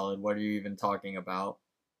 "What solid? What are you even talking about?"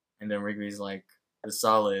 And then Rigby's like, "The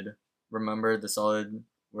solid. Remember the solid,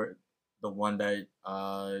 where the one that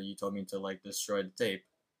you told me to like destroy the tape?"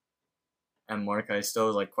 And Mordecai still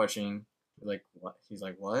is like questioning, like, what? He's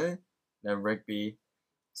like, "What?" Then Rigby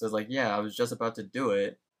says like, "Yeah, I was just about to do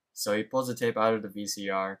it." So he pulls the tape out of the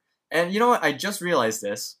VCR. And you know what? I just realized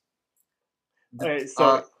this. Okay, Uh,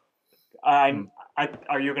 so I'm. hmm.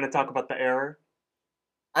 Are you gonna talk about the error?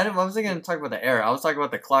 I wasn't going to talk about the error. I was talking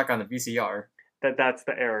about the clock on the VCR. That's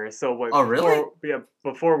the error. So wait, Oh, really?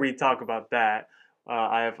 before we talk about that,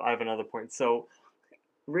 I have another point. So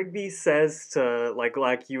Rigby says to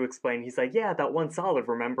like you explained, he's like, yeah, that one solid,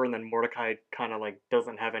 remember? And then Mordecai kind of like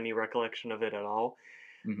doesn't have any recollection of it at all.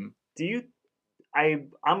 Mm-hmm. Do you?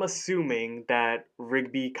 I'm assuming that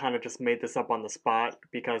Rigby kind of just made this up on the spot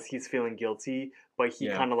because he's feeling guilty, but he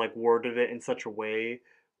Yeah. kind of like worded it in such a way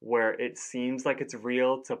where it seems like it's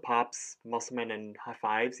real to Pops, Muscleman, and High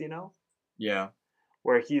Fives, you know? Yeah.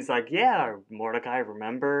 Where he's like, "Yeah, Mordecai,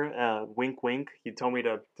 remember? Wink, wink. He told me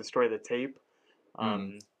to destroy the tape." Mm.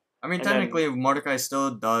 Um, I mean, and then, technically, Mordecai still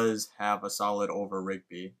does have a solid over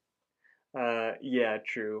Rigby. yeah,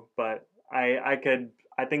 true. But I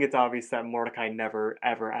think it's obvious that Mordecai never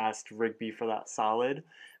ever asked Rigby for that solid,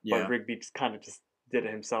 but Yeah. Rigby just did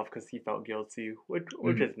it himself because he felt guilty, which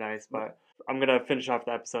Mm-hmm. is nice. But I'm gonna finish off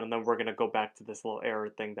the episode, and then we're gonna go back to this little error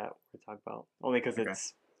thing that we talked about, only because Okay.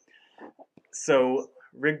 it's so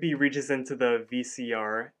Rigby reaches into the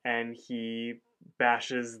VCR and he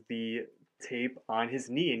bashes the tape on his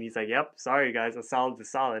knee and he's like, "Yep, sorry guys, a solid's a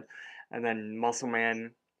solid." And then Muscle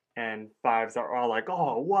Man and Fives are all like,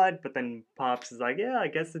 "Oh, what?" But then Pops is like, "Yeah, I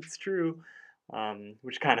guess it's true,"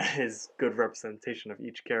 which kind of is good representation of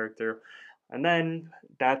each character. And then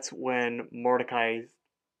that's when Mordecai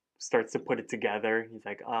starts to put it together. He's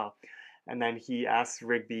like, oh. And then he asks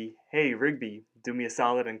Rigby, hey, Rigby, do me a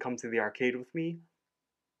solid and come to the arcade with me.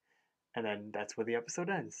 And then that's where the episode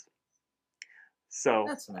ends. So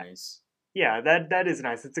That's nice. yeah, that is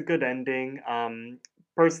nice. It's a good ending.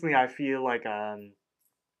 Personally, I feel like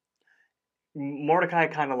Mordecai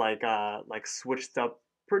kind of like switched up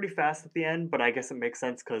pretty fast at the end, but I guess it makes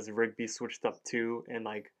sense because Rigby switched up too and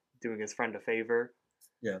like doing his friend a favor.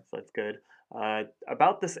 Yeah. So that's good.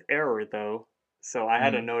 About this error though, so I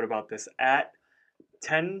had a note about this at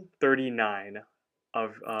 10:39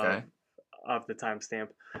 of Okay. of the timestamp.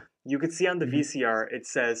 You could see on the VCR it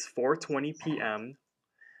says 4:20 p.m.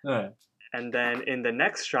 And then in the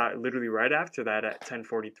next shot, literally right after that at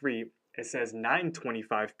 10:43, it says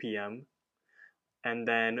 9:25 p.m. And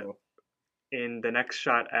then in the next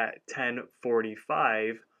shot at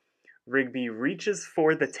 10:45, Rigby reaches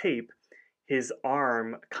for the tape. His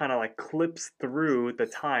arm kind of like clips through the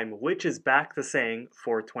time, which is back to saying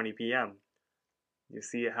 4:20 p.m. You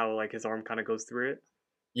see how like his arm kind of goes through it?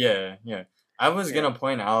 Yeah. I was Yeah. gonna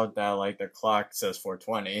point out that like the clock says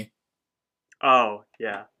 4:20. Oh,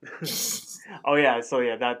 yeah. Oh, yeah. So,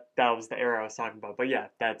 yeah, that was the era I was talking about. But, yeah,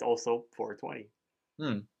 that's also 4:20.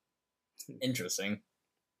 Interesting.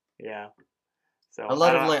 Yeah. So, A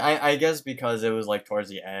lot of like I guess because it was like towards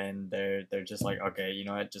the end, they're just like, okay, you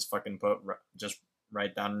know what, just fucking just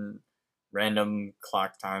write down random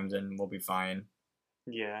clock times and we'll be fine.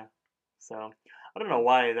 Yeah. So, I don't know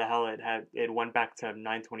why the hell it went back to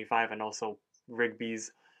 9:25 and also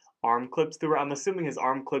Rigby's arm clips through it. I'm assuming his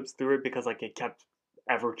arm clips through it because like it kept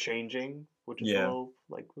ever changing, which is a Yeah. little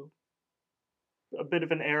like a bit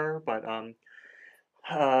of an error, but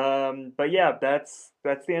yeah, that's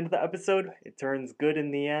the end of the episode. It turns good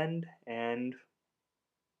in the end, and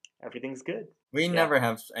everything's good. We Yeah. never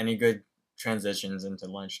have any good transitions into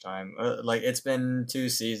lunchtime. Like it's been 2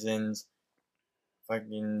 seasons.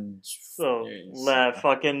 Fucking. So,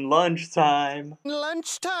 fucking lunchtime.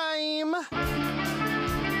 Lunchtime!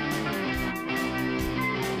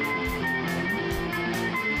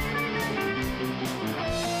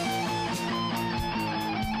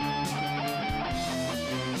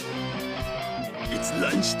 It's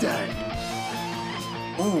lunchtime.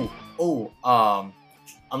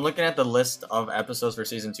 I'm looking at the list of episodes for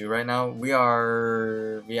season 2 right now. We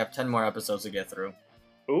have 10 more episodes to get through.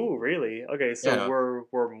 Ooh, really? Okay, so Yeah.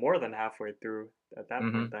 we're more than halfway through at that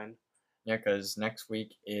point then. Yeah, because next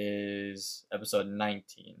week is episode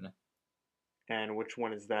 19. And which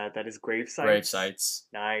one is that? That is Grave Sites? Grave Sites.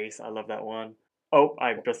 Nice, I love that one. Oh,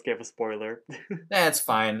 I just gave a spoiler. It's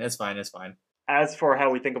fine. It's fine. As for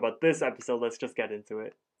how we think about this episode, let's just get into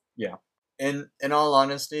it. Yeah. In all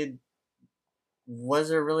honesty, was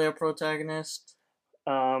there really a protagonist?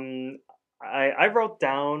 I wrote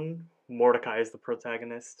down Mordecai as the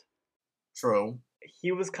protagonist. True.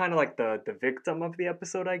 He was kind of like the victim of the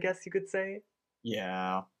episode, I guess you could say.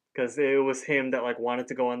 Yeah. Because it was him that like wanted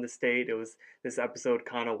to go on this date. This episode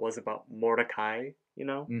kind of was about Mordecai, you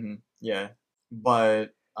know? Yeah.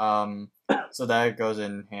 But so that goes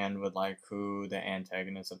in hand with like who the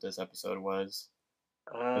antagonist of this episode was.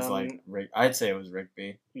 It's like I'd say it was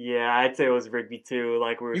Rigby. Yeah, I'd say it was Rigby too.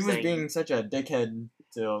 Like we were saying, he was being such a dickhead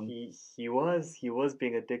to him. He was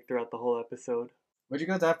being a dick throughout the whole episode. Would you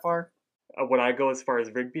go that far? Would I go as far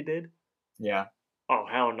as Rigby did? Yeah. Oh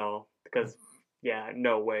hell no! Because yeah,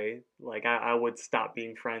 no way. Like I would stop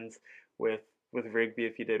being friends with Rigby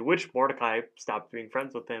if he did. Which Mordecai stopped being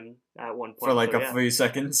friends with him at one point for like so, a few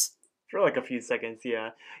seconds. For like a few seconds, yeah.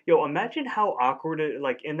 Yo, imagine how awkward it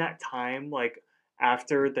like in that time, like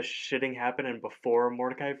after the shitting happened and before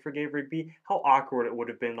Mordecai forgave Rigby, how awkward it would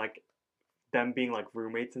have been, like them being like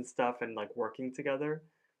roommates and stuff and like working together.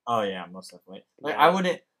 Oh yeah, most definitely. Like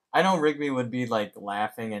Yeah. I know Rigby would be like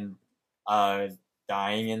laughing and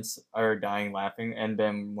dying laughing, and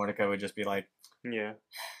then Mordecai would just be like, Yeah.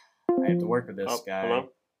 I have to work with this guy, hello?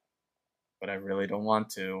 but I really don't want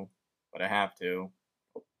to, but I have to.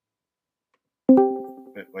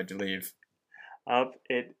 But why'd you leave?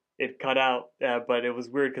 It cut out, but it was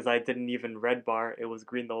weird because I didn't even red bar. It was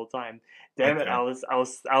green the whole time. Damn it! Okay. I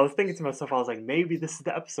was thinking to myself, I was like, maybe this is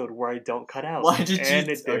the episode where I don't cut out. Why did and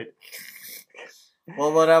you? it did.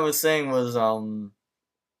 Well, what I was saying was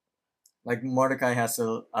like Mordecai has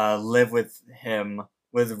to live with him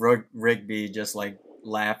with Rigby just like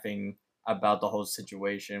laughing about the whole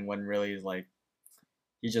situation when really like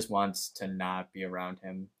he just wants to not be around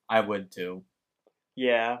him. I would too.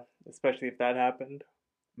 Yeah, especially if that happened.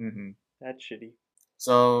 Mm-hmm. That's shitty.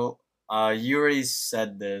 So, you already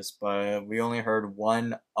said this, but we only heard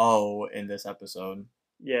one O in this episode.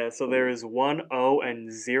 Yeah, so there is one O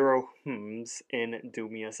and zero hms in Do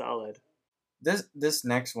Me a Solid. This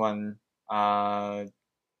next one, I'm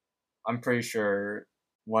pretty sure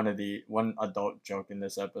one adult joke in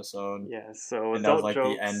this episode, Yeah, so and that was adult like the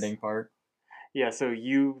jokes. ending part. Yeah, so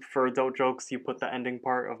for adult jokes, you put the ending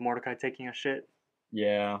part of Mordecai taking a shit.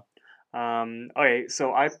 Yeah. Okay,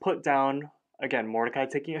 so I put down again Mordecai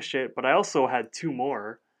taking a shit, but I also had two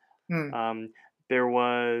more. Hmm. Um, there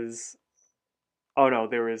was oh no,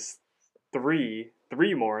 there was three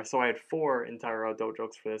more. So I had four entire adult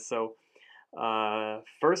jokes for this. So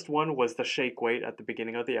first one was the shake weight at the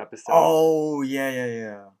beginning of the episode Oh yeah, yeah,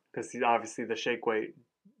 yeah, because obviously the shake weight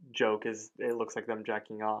joke is it looks like them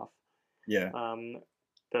jacking off. yeah. Um,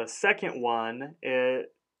 the second one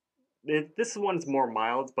this one's more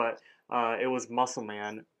mild, but it was Muscle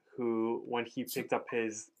Man who, when he picked up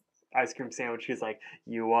his ice cream sandwich, he's like,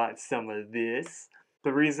 "You want some of this?"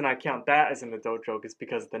 The reason I count that as an adult joke is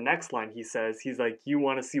because the next line he says, he's like, "You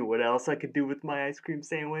want to see what else I could do with my ice cream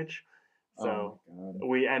sandwich?" Oh my So god.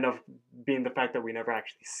 we end up being the fact that we never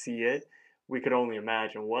actually see it. We could only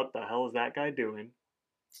imagine what the hell is that guy doing.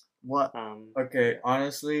 What? Okay, Yeah.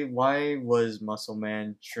 honestly, why was Muscle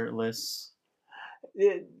Man shirtless?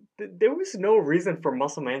 There was no reason for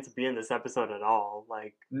Muscle Man to be in this episode at all.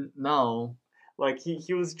 No. Like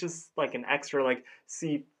he was just like an extra. Like,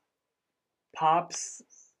 see, Pops,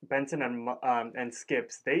 Benson, and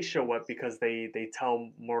Skips, they show up because they tell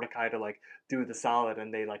Mordecai to like do the solid,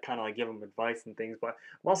 and they like kind of like give him advice and things. But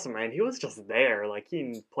Muscle Man, he was just there. Like he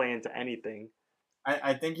didn't play into anything.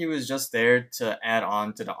 I think he was just there to add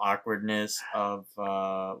on to the awkwardness of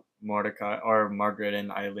Mordecai or Margaret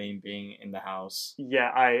and Eileen being in the house.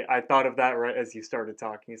 Yeah, I thought of that right as you started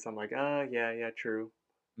talking. So I'm like, yeah, true.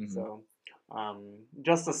 Hmm. So,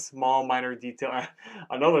 just a small minor detail.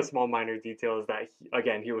 Another small minor detail is that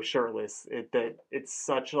again he was shirtless. It's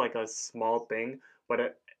such like a small thing, but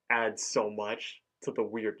it adds so much to the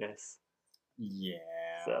weirdness. Yeah.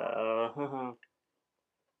 So,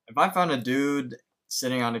 If I found a dude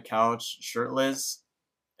sitting on the couch shirtless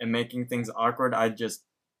and making things awkward, I just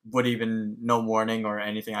would even no warning or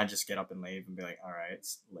anything. I just get up and leave and be like, all right,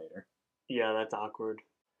 it's later. yeah, that's awkward.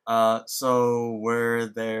 So were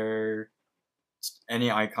there any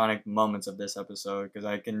iconic moments of this episode? Because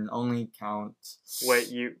I can only count. Wait,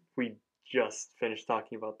 we just finished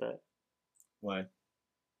talking about that. What?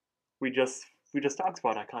 We just talked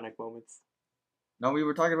about iconic moments. No, we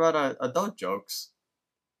were talking about adult jokes.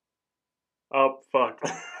 Oh fuck.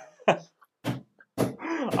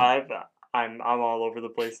 I've I'm all over the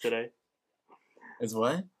place today. Is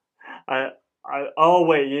what? I oh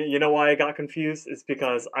wait, you know why I got confused? It's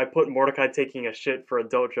because I put Mordecai taking a shit for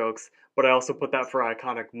adult jokes, but I also put that for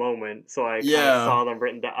iconic moment, so I kind of Yeah, saw them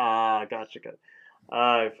written down. Ah, gotcha, good.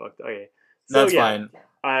 I fucked. Okay, so that's yeah,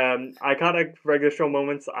 fine. iconic regular show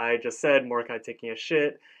moments. I just said Mordecai taking a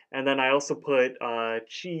shit, and then I also put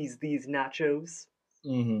cheese these nachos.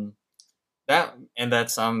 Mm-hmm. That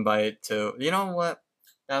soundbite too. You know what?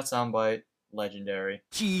 That soundbite legendary.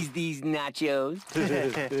 Cheese these nachos.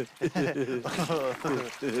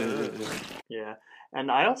 Yeah. And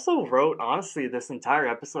I also wrote, honestly, this entire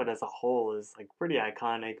episode as a whole is like pretty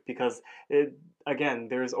iconic because it, again,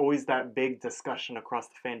 there's always that big discussion across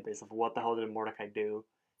the fan base of what the hell did Mordecai do?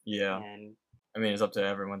 Yeah, And I mean it's up to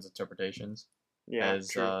everyone's interpretations, yeah, as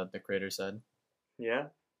true. the creator said. Yeah.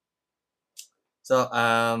 So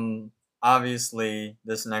obviously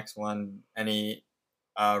this next one, any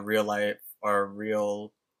real life or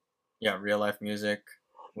real life music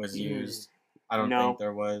was used. I don't think No,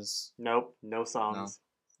 there was. nope, no No, songs.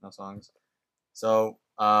 no songs. So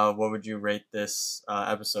what would you rate this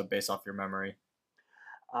episode based off your memory?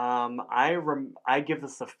 I give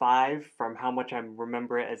this a 5 from how much I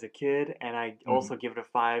remember it as a kid, and I Mm-hmm. also give it a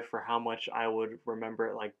 5 for how much I would remember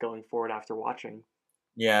it like going forward after watching.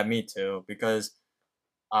 Yeah, me too. Because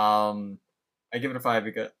um, I give it a 5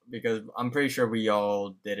 because I'm pretty sure we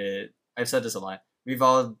all did it. I've said this a lot. We've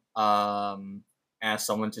all asked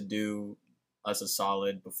someone to do us a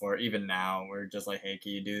solid before. Even now, we're just like, hey,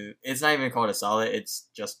 can you do? It's not even called a solid. It's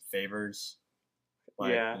just favors.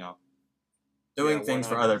 Like Yeah, yeah, doing things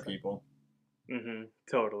for other 100%. people.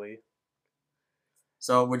 Totally.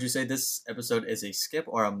 So, would you say this episode is a skip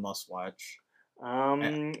or a must watch? Um,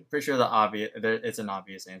 Pretty sure it's an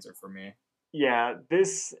obvious answer for me. yeah,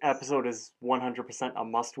 this episode is 100% a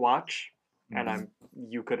must watch, and Hmm.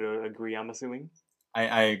 you could agree, I'm assuming.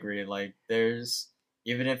 I agree. Like, there's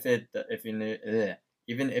even if you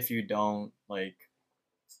even if you don't like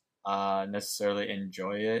necessarily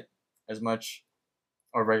enjoy it as much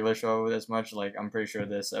or regular show as much, like I'm pretty sure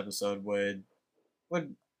this episode would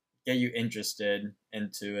get you interested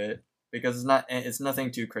into it, because it's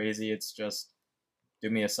nothing too crazy. It's just do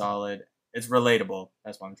me a solid. It's relatable.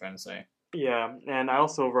 That's what I'm trying to say. Yeah, and I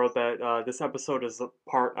also wrote that this episode is a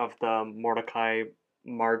part of the Mordecai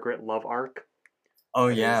Margaret love arc Oh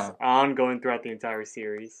that is yeah. ongoing throughout the entire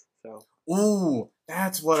series. So, Ooh,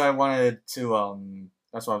 that's what I wanted to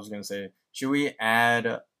that's what I was gonna say. Should we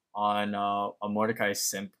add on a Mordecai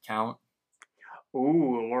simp count?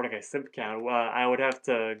 ooh, Mordecai simp count. Well, I would have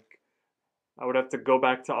to go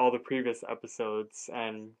back to all the previous episodes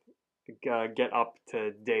and get up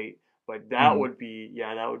to date. But that Hmm. would be,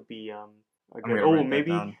 yeah, that would be a I'm good. gonna Oh, write that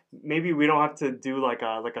down. maybe we don't have to do like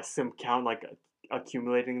a simp count, like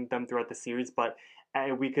accumulating them throughout the series, but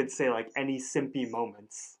we could say like any simpy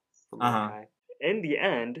moments for Uh-huh. Mordecai. In the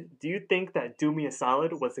end, do you think that Do Me a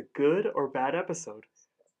Solid was a good or bad episode?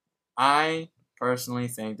 I personally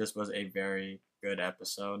think this was a very good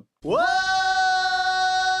episode.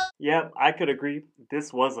 Yeah, I could agree.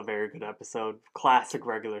 This was a very good episode. Classic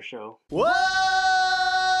regular show.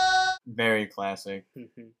 Very classic.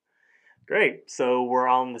 Great. So we're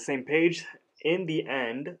all on the same page. In the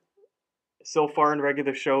end, so far in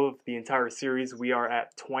regular show of the entire series, we are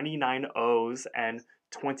at 29 O's and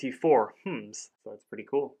 24 hms. So that's pretty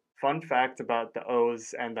cool. Fun fact about the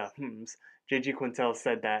O's and the hms. JG Quintel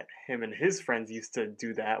said that him and his friends used to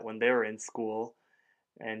do that when they were in school.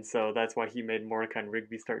 And so that's why he made Mordecai and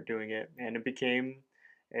Rigby start doing it. And it became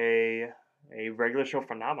a a regular show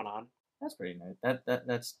phenomenon. That's pretty nice.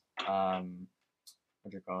 That's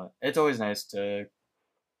what do you call it? It's always nice to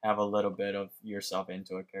have a little bit of yourself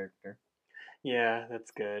into a character. Yeah,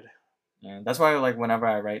 that's good. And that's why, like, whenever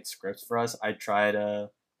I write scripts for us, I try to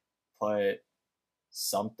put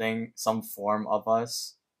some form of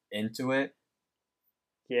us into it.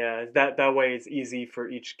 Yeah, that way it's easy for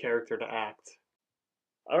each character to act.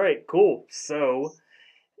 All right, cool. So,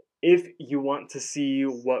 if you want to see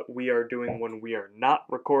what we are doing when we are not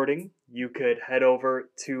recording, you could head over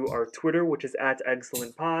to our Twitter, which is at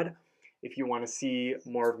ExcellentPod. If you want to see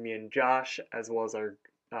more of me and Josh, as well as our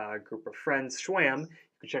group of friends, Schwam, you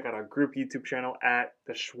can check out our group YouTube channel at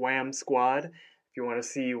the Schwam Squad. If you want to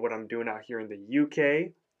see what I'm doing out here in the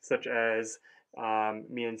UK, such as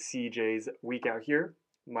me and CJ's week out here,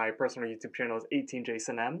 my personal YouTube channel is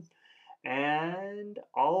 18JasonM. And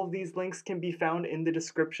all of these links can be found in the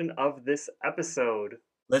description of this episode.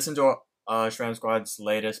 Listen to Shram Squad's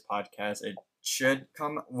latest podcast. It should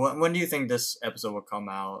come. When do you think this episode will come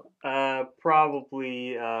out?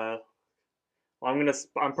 Probably. I'm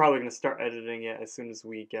probably gonna start editing it as soon as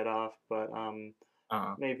we get off, but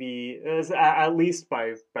maybe at least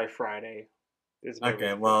by Friday.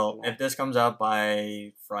 Okay, well, if this comes out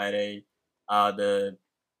by Friday, the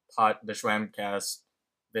Schwamcast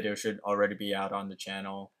video should already be out on the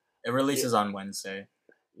channel. It releases on Wednesday.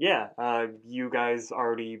 Yeah, you guys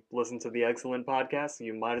already listened to the Excellent podcast, so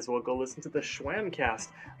you might as well go listen to the Schwamcast.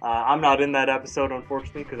 I'm not in that episode,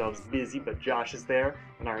 unfortunately, because I was busy, but Josh is there,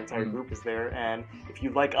 and our entire group is there, and if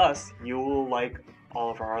you like us, you will like all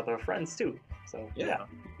of our other friends, too. So, yeah.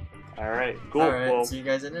 All right, cool. All right, well, see you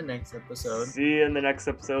guys in the next episode. See you in the next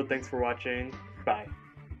episode. Thanks for watching. Bye.